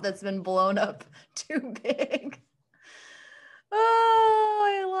pop that's been blown up too big. Oh,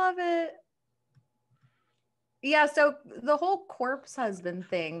 I love it. Yeah, so the whole corpse husband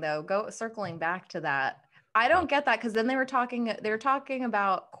thing, though, circling back to that, I don't get that because then they were talking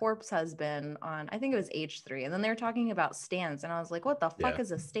about corpse husband on, I think it was H3, and then they were talking about stans, and I was like, what the fuck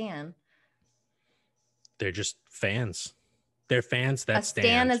is a stan? They're just fans. They're fans that stand. A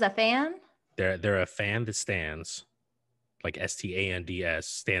stan is a fan? They're a fan that stands, like STANDS,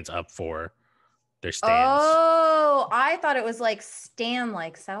 stands up for their stands. Oh, I thought it was like Stan,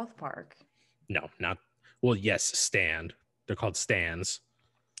 like South Park. No, not. Well, yes, stand. They're called stands.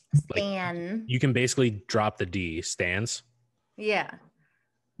 Stan. Like, you can basically drop the D, stands. Yeah.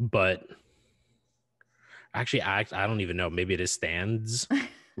 But actually, I don't even know. Maybe it is stands.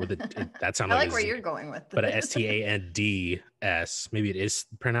 With that sounds I like like where you're going with this. But a STANDS. Maybe it is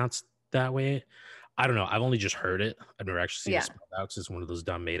pronounced that way. I don't know. I've only just heard it. I've never actually seen it spelled out because it's one of those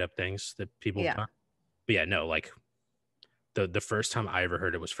dumb made up things that people have done. But yeah, no, like the first time I ever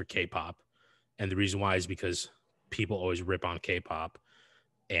heard it was for K-pop. And the reason why is because people always rip on K-pop.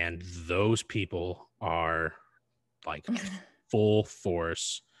 And those people are like full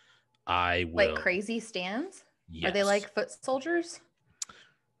force. I will. Like crazy stands? Yes. Are they like foot soldiers?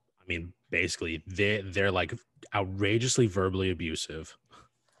 I mean, basically, they're like outrageously verbally abusive.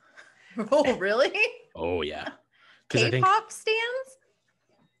 Oh, really? Oh, yeah. K-pop stands?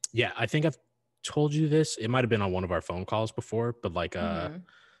 Yeah, I think I've told you this. It might have been on one of our phone calls before, but like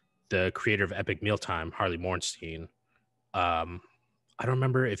the creator of Epic Mealtime, Harley Mornstein, I don't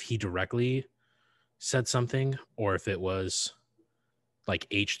remember if he directly said something or if it was like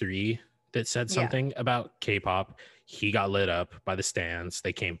H3 that said something about K-pop. He got lit up by the stands.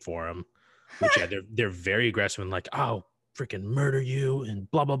 They came for him, which they're very aggressive and like, oh, freaking murder you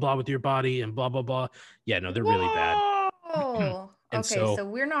and blah blah blah with your body and blah blah blah. Yeah, no, they're really bad. Oh, okay. So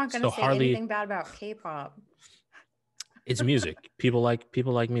we're not going to say anything bad about K-pop. It's music. People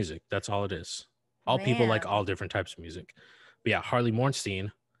like music. That's all it is. All people like all different types of music. But yeah, Harley Mornstein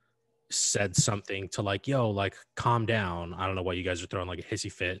said something to like, yo, like, calm down. I don't know why you guys are throwing like a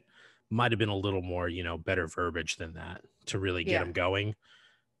hissy fit. Might have been a little more, better verbiage than that to really get him going.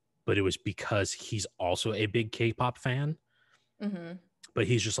 But it was because he's also a big K-pop fan. Mm-hmm. But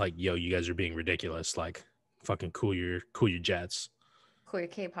he's just like, yo, you guys are being ridiculous. Like, fucking cool your jets. Cool your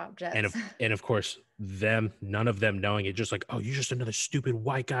K-pop jets. And of course, none of them knowing it, just like, oh, you're just another stupid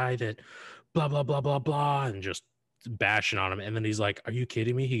white guy that blah, blah, blah, blah, blah. And just bashing on him. And then he's like, are you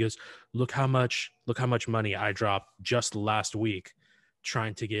kidding me? He goes, look how much money I dropped just last week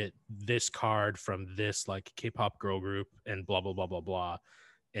trying to get this card from this like K-pop girl group and blah blah blah blah blah.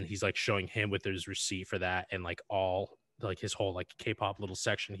 And he's like showing him with his receipt for that and like all like his whole like K-pop little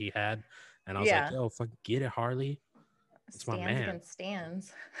section he had. And I was like, yo, fucking get it, Harley. It's my man.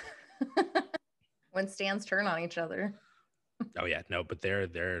 Stands. When stands turn on each other. Oh yeah, no, but they're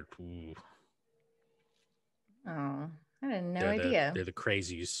ooh. Oh, I had no idea. They're the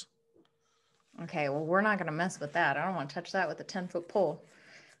crazies. Okay, well, we're not going to mess with that. I don't want to touch that with a 10-foot pole.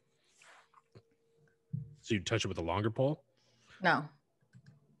 So you touch it with a longer pole? No.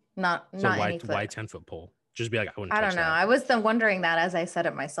 Not why 10-foot pole? Just be like, I wouldn't touch that. I don't know. I was then wondering that as I said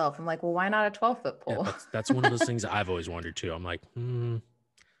it myself. I'm like, well, why not a 12-foot pole? Yeah, that's one of those things I've always wondered too. I'm like, I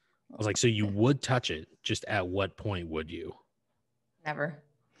was like, so you would touch it. Just at what point would you? Never.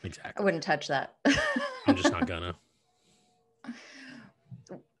 Exactly. I wouldn't touch that. I'm just not gonna.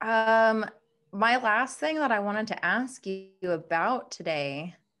 My last thing that I wanted to ask you about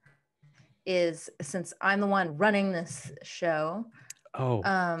today is, since I'm the one running this show. Oh,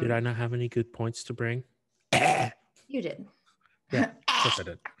 did I not have any good points to bring? You did. Yeah, of course I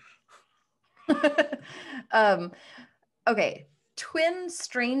did. Okay,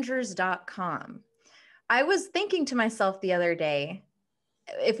 twinstrangers.com. I was thinking to myself the other day,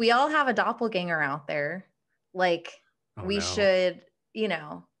 if we all have a doppelganger out there, like should,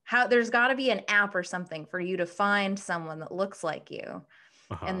 there's got to be an app or something for you to find someone that looks like you.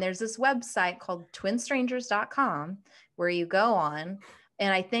 And there's this website called twinstrangers.com where you go on,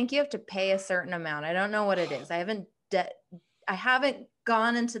 and I think you have to pay a certain amount. I don't know what it is. I haven't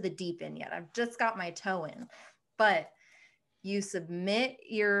gone into the deep end yet. I've just got my toe in, but you submit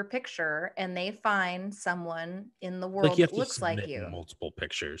your picture and they find someone in the world that looks like you. Multiple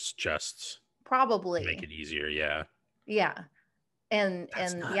pictures, just probably to make it easier. Yeah. Yeah. And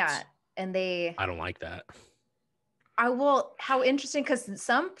That's nuts. Yeah. And I don't like that. How interesting, because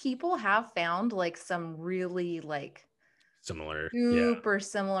some people have found like some really like similar, super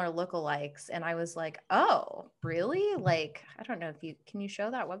similar lookalikes. And I was like, oh, really? Like, I don't know can you show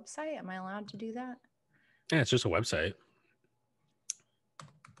that website? Am I allowed to do that? Yeah, it's just a website.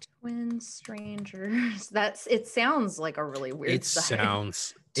 Twin Strangers. It sounds like a really weird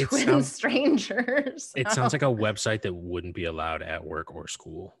site. Twin Strangers. It sounds like a website that wouldn't be allowed at work or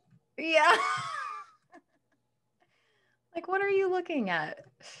school. Yeah. Like, what are you looking at?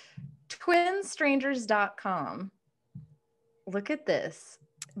 twinstrangers.com. Look at this.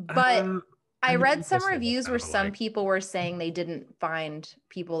 But I read some reviews where some people were saying they didn't find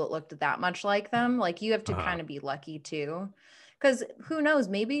people that looked that much like them. Like, you have to kind of be lucky too. Because who knows?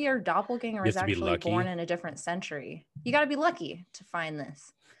 Maybe your doppelganger is actually born in a different century. You got to be lucky to find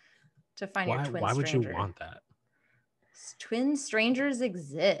this, to find your twin stranger. Why would you want that? Twin strangers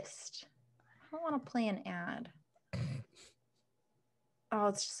exist. I don't want to play an ad. Oh,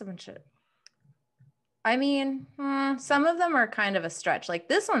 it's just a bunch of... I mean, some of them are kind of a stretch. Like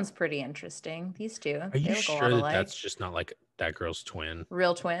this one's pretty interesting. These two. Are you sure that that's just not like that girl's twin?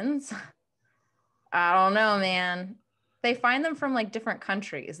 Real twins? I don't know, man. They find them from like different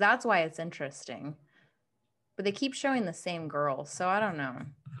countries. That's why it's interesting. But they keep showing the same girl, so I don't know.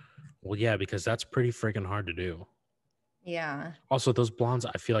 Well, yeah, because that's pretty freaking hard to do. Yeah. Also, those blondes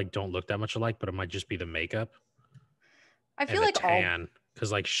I feel like don't look that much alike, but it might just be the makeup. I feel like tan,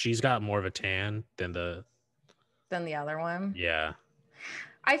 because like she's got more of a tan than the other one. Yeah.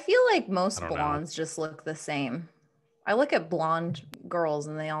 I feel like most blondes just look the same. I look at blonde girls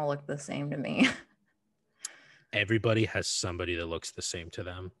and they all look the same to me. Everybody has somebody that looks the same to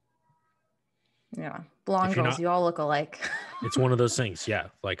them. Yeah. Blonde girls, you all look alike. It's one of those things. Yeah.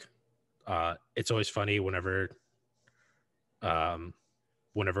 Like, it's always funny whenever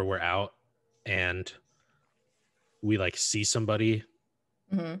we're out and we like see somebody.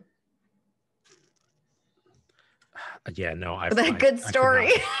 Mm-hmm. Yeah, no, that good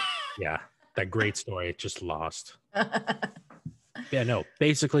story. Yeah, that great story just lost. Yeah, no,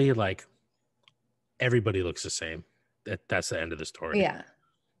 basically like everybody looks the same. That's the end of the story. Yeah.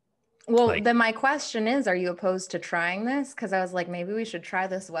 Well, then my question is, are you opposed to trying this? Because I was like, maybe we should try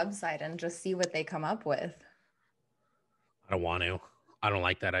this website and just see what they come up with. I don't want to. I don't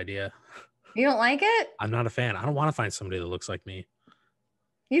like that idea. You don't like it? I'm not a fan. I don't want to find somebody that looks like me.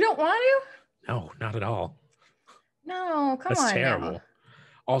 You don't want to? No, not at all. No, come on. That's terrible. Now.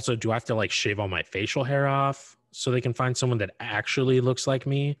 Also, do I have to like shave all my facial hair off so they can find someone that actually looks like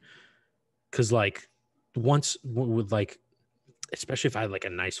me? Because like once with like, especially if I had like a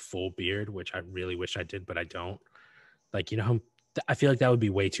nice full beard, which I really wish I did, but I don't. Like, you know, I feel like that would be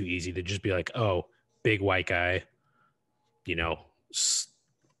way too easy to just be like, oh, big white guy, you know,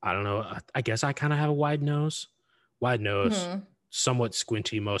 I don't know. I guess I kind of have a wide nose, somewhat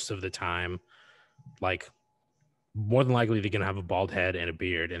squinty most of the time. Like, more than likely, they're going to have a bald head and a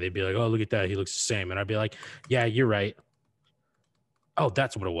beard. And they'd be like, oh, look at that. He looks the same. And I'd be like, yeah, you're right. Oh,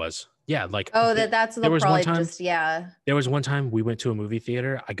 that's what it was. Yeah. Like, oh, that's the probably just, yeah. There was one time we went to a movie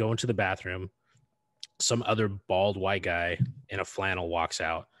theater. I go into the bathroom. Some other bald white guy in a flannel walks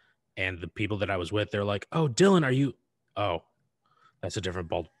out. And the people that I was with, they're like, oh, Dylan, are you? Oh, that's a different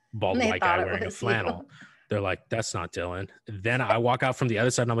bald white guy wearing a flannel. You. They're like, that's not Dylan. Then I walk out from the other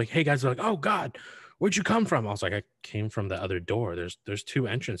side and I'm like, hey guys, they're like, oh God, where'd you come from? I was like, I came from the other door. There's two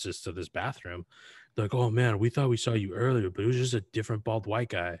entrances to this bathroom. They're like, oh man, we thought we saw you earlier, but it was just a different bald white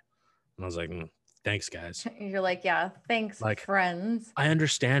guy. And I was like, thanks guys. You're like, yeah, thanks, like, friends. I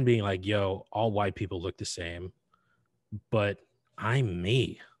understand being like, yo, all white people look the same, but I'm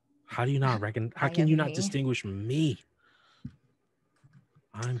me. How do you not reckon? How can you not distinguish me?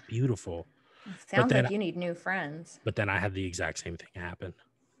 I'm beautiful. Sounds like you need new friends. But then I had the exact same thing happen.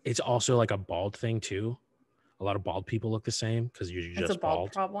 It's also like a bald thing too. A lot of bald people look the same because you're just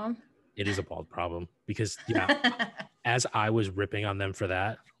bald. Problem. It is a bald problem because as I was ripping on them for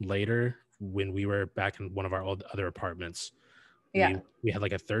that later when we were back in one of our old other apartments, we had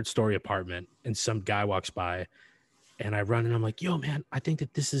like a 3rd-story apartment and some guy walks by and I run and I'm like, yo man, I think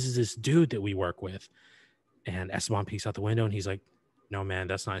that this is this dude that we work with. And Esteban peeks out the window and he's like, no man,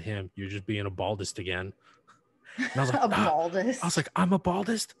 that's not him. You're just being a baldist again. And I was like, baldist. I was like, I'm a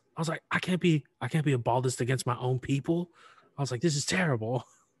baldist. I was like, I can't be a baldist against my own people. I was like, this is terrible.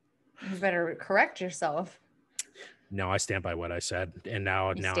 You better correct yourself. No, I stand by what I said. And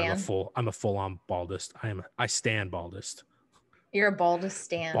now I'm a full-on baldist. I stand baldist. You're a baldist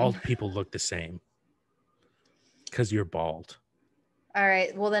stand. Bald people look the same. Because you're bald. All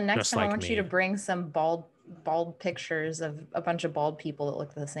right. Well, then next time I want you to bring some bald pictures of a bunch of bald people that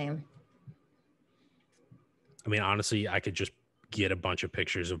look the same. I mean, honestly, I could just get a bunch of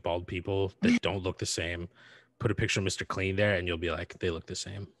pictures of bald people that don't look the same, put a picture of Mr. Clean there, and you'll be like, they look the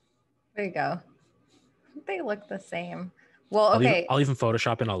same. There you go. They look the same. Well, okay. I'll even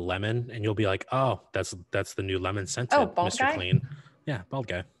Photoshop in a lemon, and you'll be like, oh, that's the new lemon scented bald Mr. Guy? Clean. Yeah, bald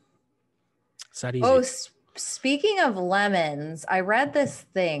guy. It's that easy. Oh, speaking of lemons, I read this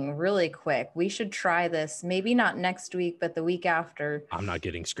thing really quick. We should try this. Maybe not next week, but the week after. I'm not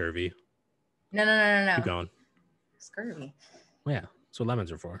getting scurvy. No. Keep going. Scurvy. Well, yeah, that's what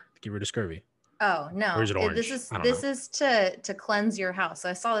lemons are for. Get rid of scurvy. Oh no! Or is it orange? This is to cleanse your house. So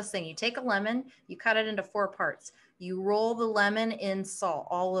I saw this thing. You take a lemon, you cut it into 4 parts. You roll the lemon in salt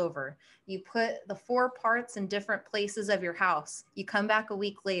all over. You put the 4 parts in different places of your house. You come back a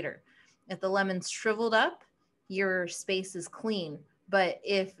week later. If the lemon's shriveled up, your space is clean. But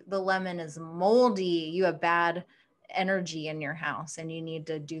if the lemon is moldy, you have bad energy in your house and you need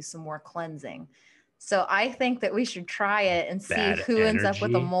to do some more cleansing. So I think that we should try it and see who ends up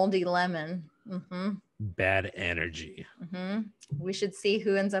with a moldy lemon. Bad energy. We should see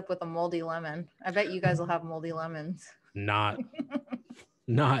who ends up with a moldy lemon. I bet you guys will have moldy lemons. Not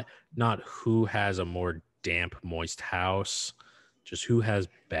who has a more damp, moist house. Just who has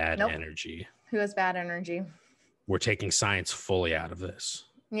bad energy. Who has bad energy? We're taking science fully out of this.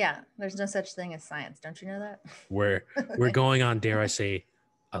 Yeah, there's no such thing as science. Don't you know that? We're going on, dare I say,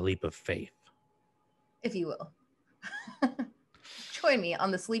 a leap of faith. If you will. Join me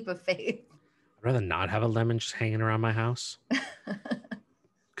on this leap of faith. I'd rather not have a lemon just hanging around my house.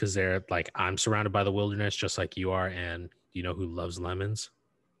 Because they're like, I'm surrounded by the wilderness just like you are. And you know who loves lemons?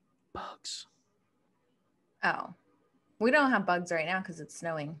 Bugs. Oh. We don't have bugs right now because it's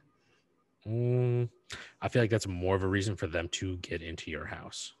snowing. I feel like that's more of a reason for them to get into your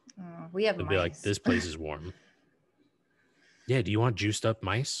house. We have They'll mice. be like, this place is warm. Yeah, do you want juiced up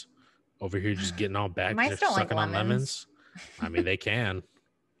mice? Over here just getting all back. Mice don't sucking like on lemons. I mean, they can.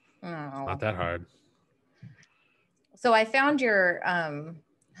 Oh. It's not that hard. So I found your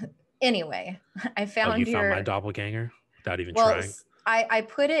anyway. I found you found my doppelganger without even trying. I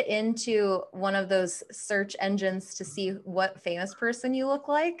put it into one of those search engines to see what famous person you look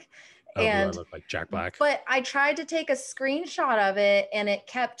like. Oh, and I look like Jack Black. But I tried to take a screenshot of it and it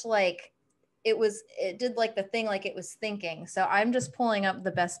kept like it did like the thing like it was thinking. So I'm just pulling up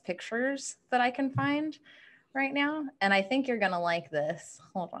the best pictures that I can find right now. And I think you're gonna like this.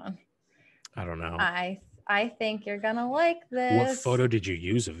 Hold on. I don't know. I think you're gonna like this. What photo did you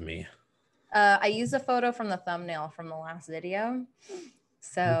use of me? I used a photo from the thumbnail from the last video.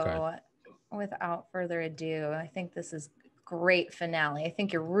 So without further ado, I think this is great finale. I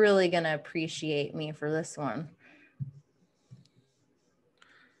think you're really gonna appreciate me for this one.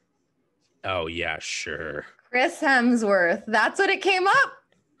 Oh yeah, sure. Chris Hemsworth. That's what it came up.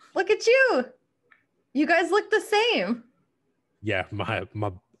 Look at you. You guys look the same. Yeah, my oh,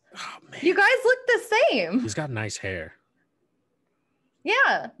 man. You guys look the same. He's got nice hair.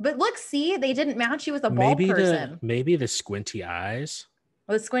 Yeah, but look, see, they didn't match you with a bald person. Maybe the squinty eyes.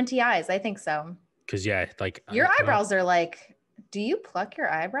 With squinty eyes, I think so. Because yeah, like your eyebrows are like, do you pluck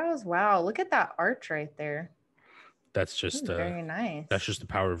your eyebrows? Wow, look at that arch right there. That's just very nice. That's just the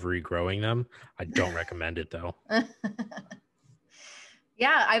power of regrowing them. I don't recommend it though.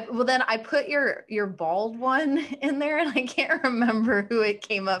 Yeah, then I put your bald one in there and I can't remember who it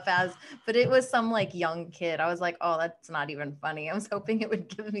came up as, but it was some like young kid. I was like, oh, that's not even funny. I was hoping it would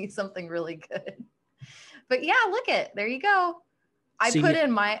give me something really good. But yeah, look there you go. I put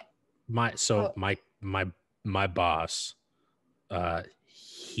in my boss,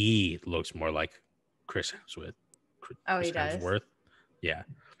 he looks more like Chris Hemsworth. He does. Hemsworth. Yeah.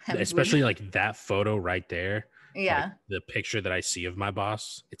 Especially like that photo right there. Yeah. Like the picture that I see of my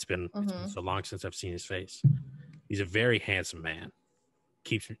boss, it's been so long since I've seen his face. He's a very handsome man.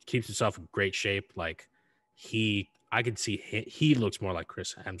 Keeps himself in great shape. Like I could see he looks more like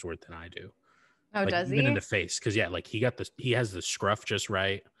Chris Hemsworth than I do. Oh, like, does he? Even in the face, because yeah, like he has the scruff just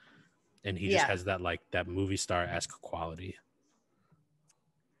right, and he just has that like that movie star-esque quality.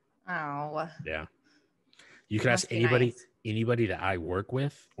 Oh. Yeah. You could ask anybody that I work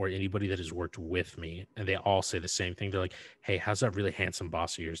with or anybody that has worked with me, and they all say the same thing. They're like, "Hey, how's that really handsome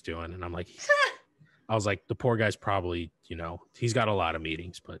boss of yours doing?" And I'm like, I was like, the poor guy's probably, he's got a lot of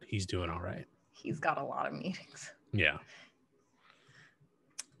meetings, but he's doing all right. He's got a lot of meetings. Yeah.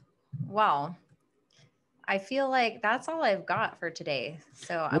 Well, I feel like that's all I've got for today.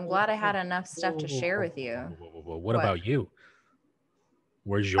 So I'm glad I had enough stuff to share with you. What about you?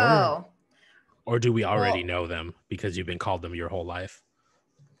 Where's your... Or do we already know them because you've been called them your whole life?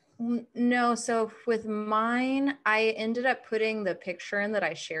 No. So with mine, I ended up putting the picture in that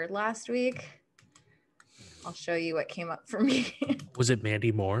I shared last week. I'll show you what came up for me. Was it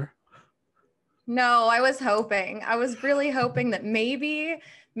Mandy Moore? No, I was really hoping that maybe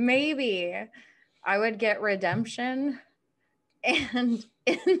I would get redemption. And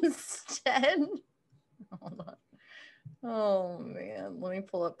instead, hold on. Oh man, let me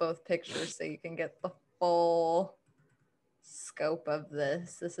pull up both pictures so you can get the full scope of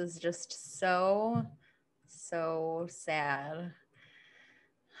this. This is just so sad.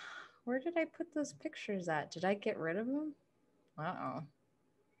 Where did I put those pictures at? Did I get rid of them? Uh-oh.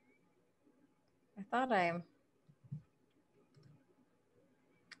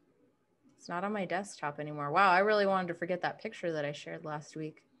 It's not on my desktop anymore. Wow, I really wanted to forget that picture that I shared last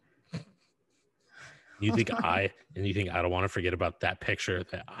week. You think I don't want to forget about that picture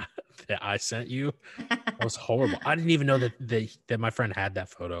that I sent you? That was horrible. I didn't even know that my friend had that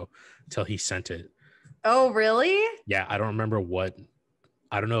photo until he sent it. Oh, really? Yeah, I don't remember what.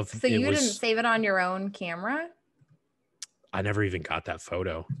 I don't know if so you didn't save it on your own camera. I never even got that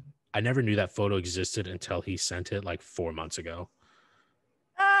photo. I never knew that photo existed until he sent it like 4 months ago.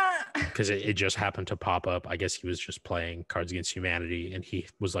 Because it just happened to pop up. I guess he was just playing Cards Against Humanity, and he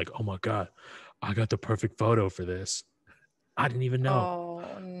was like, "Oh my god, I got the perfect photo for this." I didn't even know.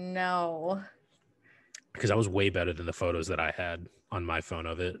 Oh no! Because I was way better than the photos that I had on my phone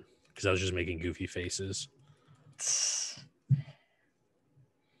of it. Because I was just making goofy faces.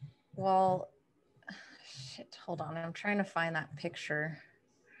 Well, shit. Hold on. I'm trying to find that picture.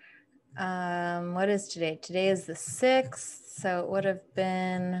 What is today? Today is the 6th. So it would have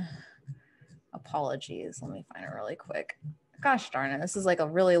been, apologies. Let me find it really quick. Gosh darn it. This is like a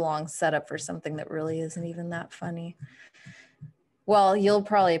really long setup for something that really isn't even that funny. Well, you'll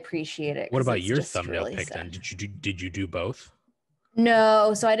probably appreciate it. What about your thumbnail pick then? Did you do both?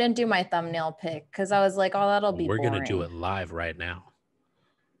 No, so I didn't do my thumbnail pick because I was like, oh, that'll be boring. We're going to do it live right now.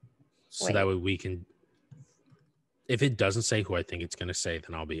 So that way we can, if it doesn't say who I think it's going to say,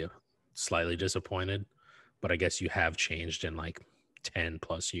 then I'll be slightly disappointed. But I guess you have changed in like 10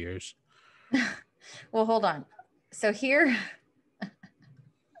 plus years. Well, hold on. So here,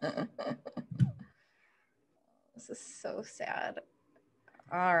 this is so sad.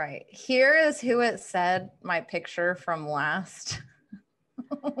 All right. Here is who it said my picture from last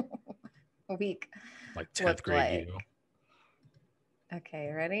week. Like 10th grade. Like.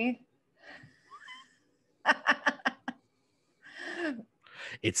 Okay, ready?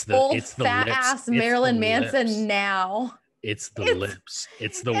 It's the fat lips. ass Marilyn Manson now. It's the lips.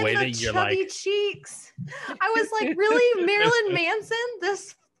 It's the way that you're like chubby cheeks. I was like, really, Marilyn Manson?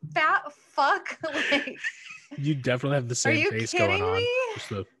 This fat fuck? Like, you definitely have the same face going on.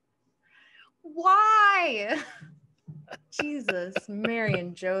 Why? Jesus, Mary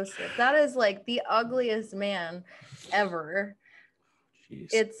and Joseph. That is like the ugliest man ever. Jeez.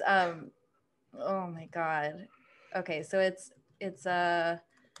 It's oh my god. Okay, so it's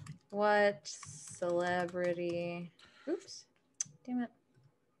what celebrity? Oops. Damn it.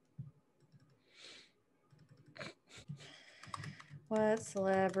 What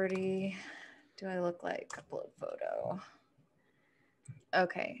celebrity do I look like? Upload photo.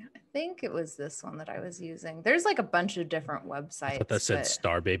 Okay, I think it was this one that I was using. There's like a bunch of different websites. I thought that said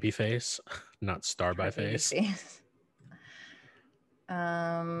Star Baby Face, not Star by Face.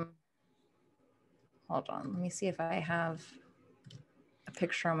 Hold on. Let me see if I have a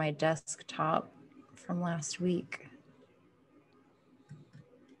picture on my desktop from last week.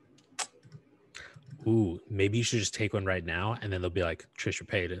 Ooh, maybe you should just take one right now, and then they'll be like Trisha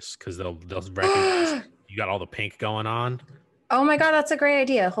Paytas because they'll recognize you got all the pink going on. Oh my god, that's a great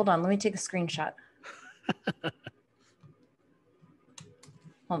idea. Hold on, let me take a screenshot.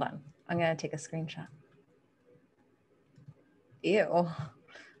 Hold on, I'm gonna take a screenshot. Ew.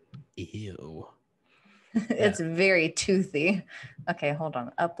 Ew. It's very toothy. Okay, hold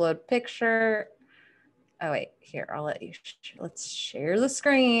on. Upload picture. Oh wait, here, I'll let you. Let's share the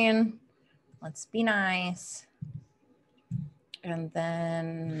screen. Let's be nice. And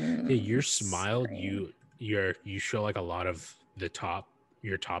then your smile, you show like a lot of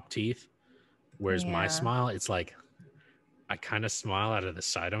your top teeth, whereas my smile, it's like I kind of smile out of the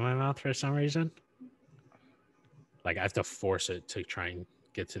side of my mouth for some reason. Like I have to force it to try and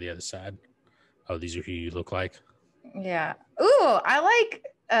get to the other side. Oh, these are who you look like. Yeah. Ooh, I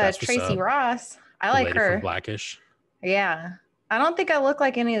like Tracy Ross. I like her. From Blackish. Yeah. I don't think I look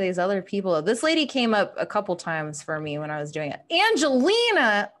like any of these other people. This lady came up a couple times for me when I was doing it.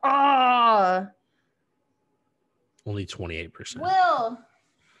 Angelina. Oh. Only 28%. Will.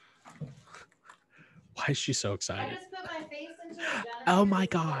 Why is she so excited? I just put my face into a oh my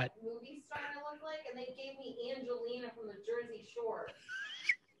god. Movie star I look like, and they gave me Angelina from the Jersey Shore.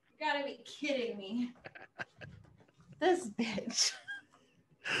 You gotta be kidding me. This bitch.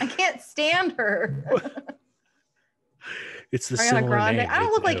 I can't stand her. It's the similar name. I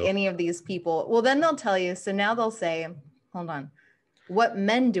don't look like any of these people. Well, then they'll tell you. So now they'll say, hold on. What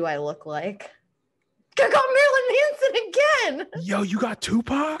men do I look like? I got Marilyn Manson again. Yo, you got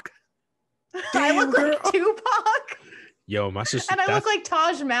Tupac? Damn, I look like Tupac. Yo, my sister. And I look like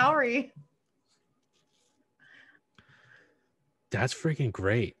Taj Mowry. That's freaking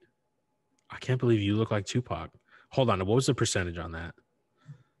great. I can't believe you look like Tupac. Hold on. What was the percentage on that?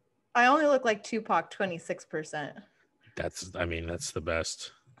 I only look like Tupac 26%. That's the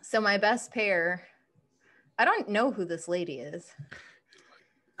best. So my best pair, I don't know who this lady is.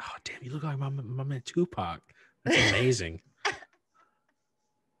 Oh, damn, you look like my man Tupac. That's amazing.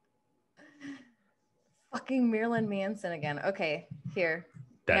 Fucking Marilyn Manson again. Okay, here.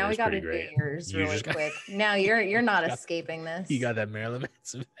 That now is we got pretty to great. do yours really quick. Now you're not escaping this. You got that Marilyn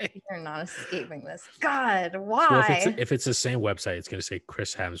Manson. You're not escaping this. God, why? Well, if it's the same website, it's gonna say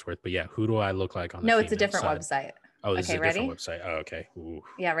Chris Hemsworth. But yeah, who do I look like on the No, it's a different side? website. Oh, this is a ready? different website. Oh, okay. Ooh.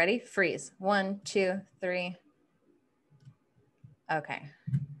 Yeah, ready? Freeze. 1, 2, 3. Okay.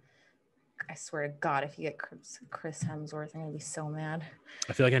 I swear to God, if you get Chris Hemsworth, I'm gonna be so mad.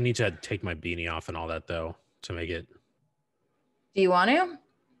 I feel like I need to take my beanie off and all that though to make it. Do you want to?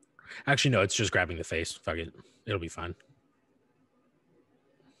 Actually, no. It's just grabbing the face. Fuck it. It'll be fine.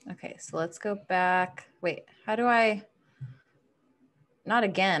 Okay, so let's go back. Wait, how do I? Not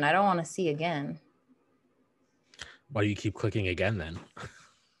again. I don't want to see again. Why do you keep clicking again then?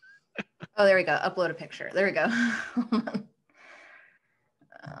 Oh, there we go. Upload a picture. There we go.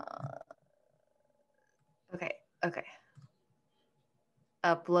 Okay.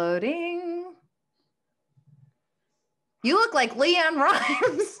 Uploading. You look like Leanne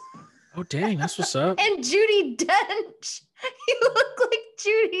Rimes. Oh, dang. That's what's up. And Judi Dench. You look like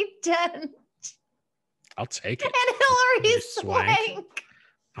Judi Dench. I'll take it. And Hilary Swank.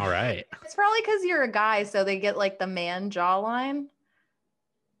 All right. It's probably because you're a guy, so they get like the man jawline.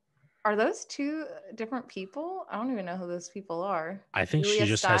 Are those two different people? I don't even know who those people are. I think Julia she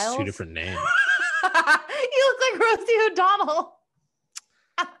just Stiles? has two different names. You look like Rosie O'Donnell.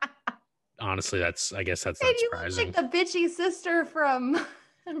 Honestly, I guess that's And not you surprising. look like the bitchy sister from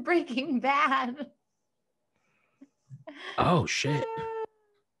Breaking Bad. Oh, shit.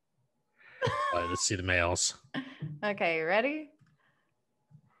 All right, let's see the males. Okay, ready?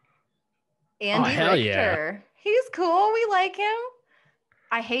 Andy hell Richter. yeah. He's cool. We like him.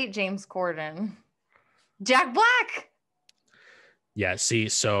 I hate James Corden. Jack Black. Yeah, see,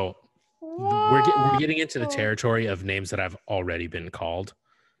 so we're getting into the territory of names that I've already been called.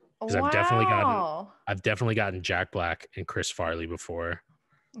 Because I've definitely gotten Jack Black and Chris Farley before.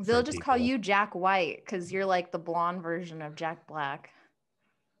 They'll just call you Jack White because you're like the blonde version of Jack Black.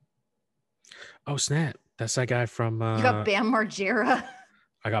 Oh, snap. That's that guy from... you got Bam Margera.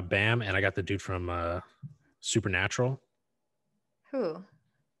 I got Bam, and I got the dude from Supernatural. Who?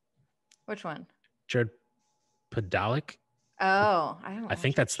 Which one? Jared Padalecki. Oh, I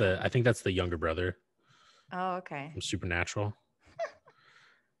think that's the younger brother. Oh, okay. From Supernatural.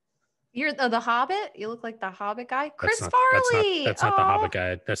 You're the Hobbit? You look like the Hobbit guy? Chris Farley. That's not the Hobbit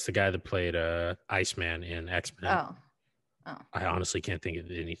guy. That's the guy that played Iceman in X-Men. Oh. I honestly can't think of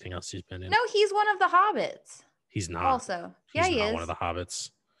anything else he's been in. No, he's one of the Hobbits. He's not. Also. He's he not is. one of the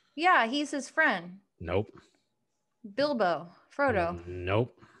Hobbits. Yeah, he's his friend. Nope. Bilbo. Frodo.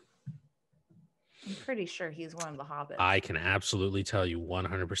 Nope. I'm pretty sure he's one of the Hobbits. I can absolutely tell you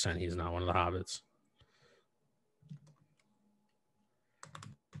 100% he's not one of the Hobbits.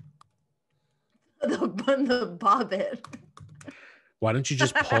 The Bobbit. Why don't you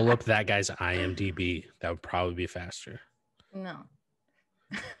just pull up that guy's IMDb? That would probably be faster. No.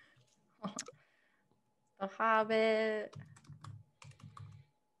 The Hobbit.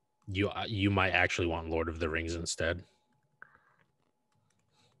 You might actually want Lord of the Rings instead.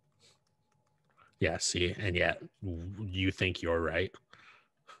 Yeah, see, and yet you think you're right.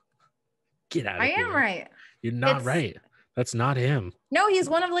 Get out of here. I am right. You're not right. That's not him. No, he's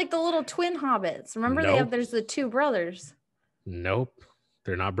one of like the little twin hobbits. Remember there's the two brothers. Nope.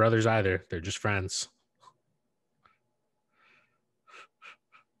 They're not brothers either. They're just friends.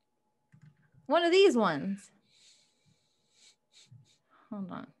 One of these ones.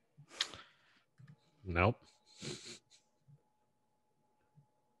 Hold on. Nope.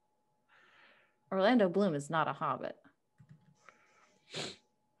 Orlando Bloom is not a hobbit.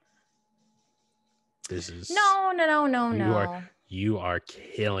 This is no. You are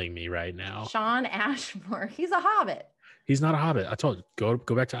killing me right now. Sean Ashmore. He's a hobbit. He's not a hobbit. I told you, go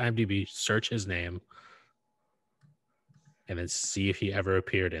back to IMDb, search his name, and then see if he ever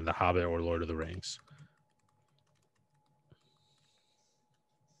appeared in The Hobbit or Lord of the Rings.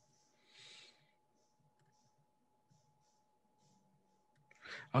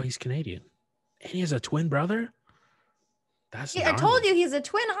 Oh, he's Canadian. And he has a twin brother? That's I told you he's a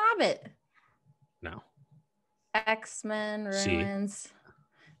twin hobbit. No. X-Men, Ruins.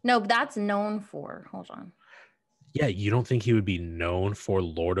 No, that's known for. Hold on. Yeah, you don't think he would be known for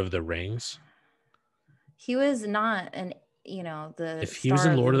Lord of the Rings? He was not if he was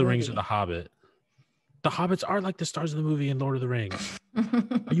in Lord of the Rings or The Hobbit, the Hobbits are like the stars of the movie in Lord of the Rings.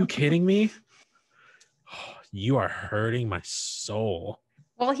 Are you kidding me? You are hurting my soul.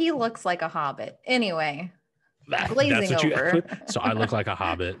 Well, he looks like a hobbit. Anyway, that's what over. You put. So I look like a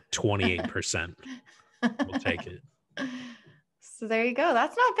hobbit, 28%. We'll take it. So there you go.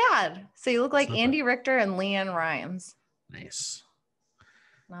 That's not bad. So you look like Andy Richter and Leanne Rimes. Nice.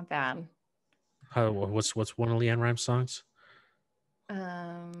 Not bad. What's one of Leanne Rimes' songs?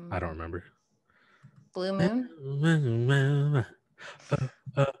 I don't remember. Blue Moon?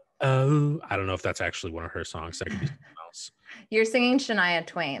 I don't know if that's actually one of her songs. That could be something else. You're singing Shania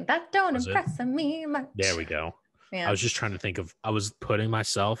Twain. That don't impress me much. There we go. Yeah. I was just trying to think of, I was putting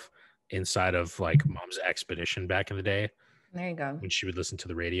myself inside of like Mom's Expedition back in the day. There you go. When she would listen to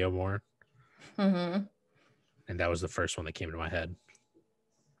the radio more. Mm-hmm. And that was the first one that came to my head.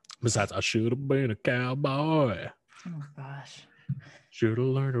 Besides, I should have been a cowboy. Oh, gosh. Should have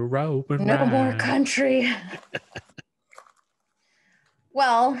learned to rope and no ride. more country.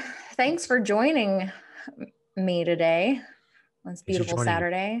 Well, thanks for joining me today. On this beautiful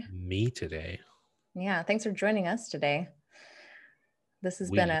Saturday. Me today. Yeah, thanks for joining us today. This has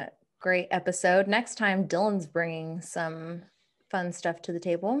been a great episode. Next time, Dylan's bringing some fun stuff to the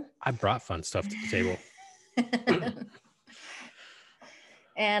table. I brought fun stuff to the table.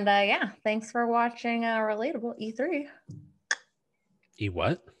 And yeah, thanks for watching Relatable E3. E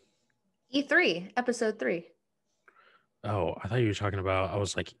what? E3, episode 3. Oh, I thought you were talking about, I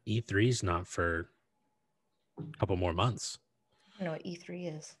was like, E3's not for a couple more months. I know what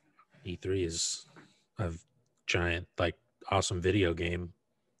E3 is. E3 is a giant, like, awesome video game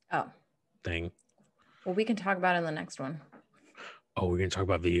thing. Well, we can talk about it in the next one. Oh, we're going to talk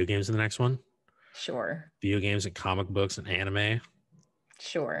about video games in the next one? Sure. Video games and comic books and anime?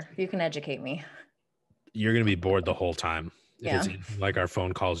 Sure. You can educate me. You're going to be bored the whole time. Yeah. It's like our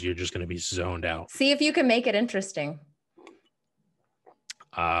phone calls, you're just going to be zoned out. See if you can make it interesting.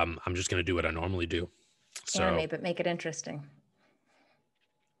 I'm just going to do what I normally do. So Anime, but make it interesting.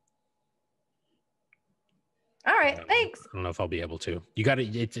 All right, thanks. I don't know if I'll be able to. You got to.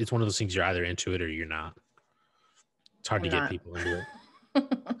 It's one of those things. You're either into it or you're not. It's hard to get people into it.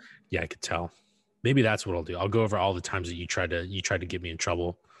 Yeah, I could tell. Maybe that's what I'll do. I'll go over all the times that you tried to get me in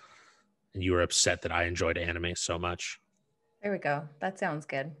trouble, and you were upset that I enjoyed anime so much. There we go. That sounds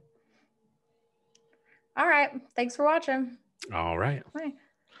good. All right. Thanks for watching. All right. Bye.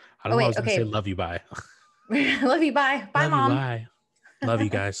 I don't know. I was going to say love you. Bye. Love you. Bye. Bye, love Mom. You, bye. Love you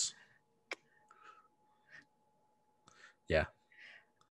guys. Yeah.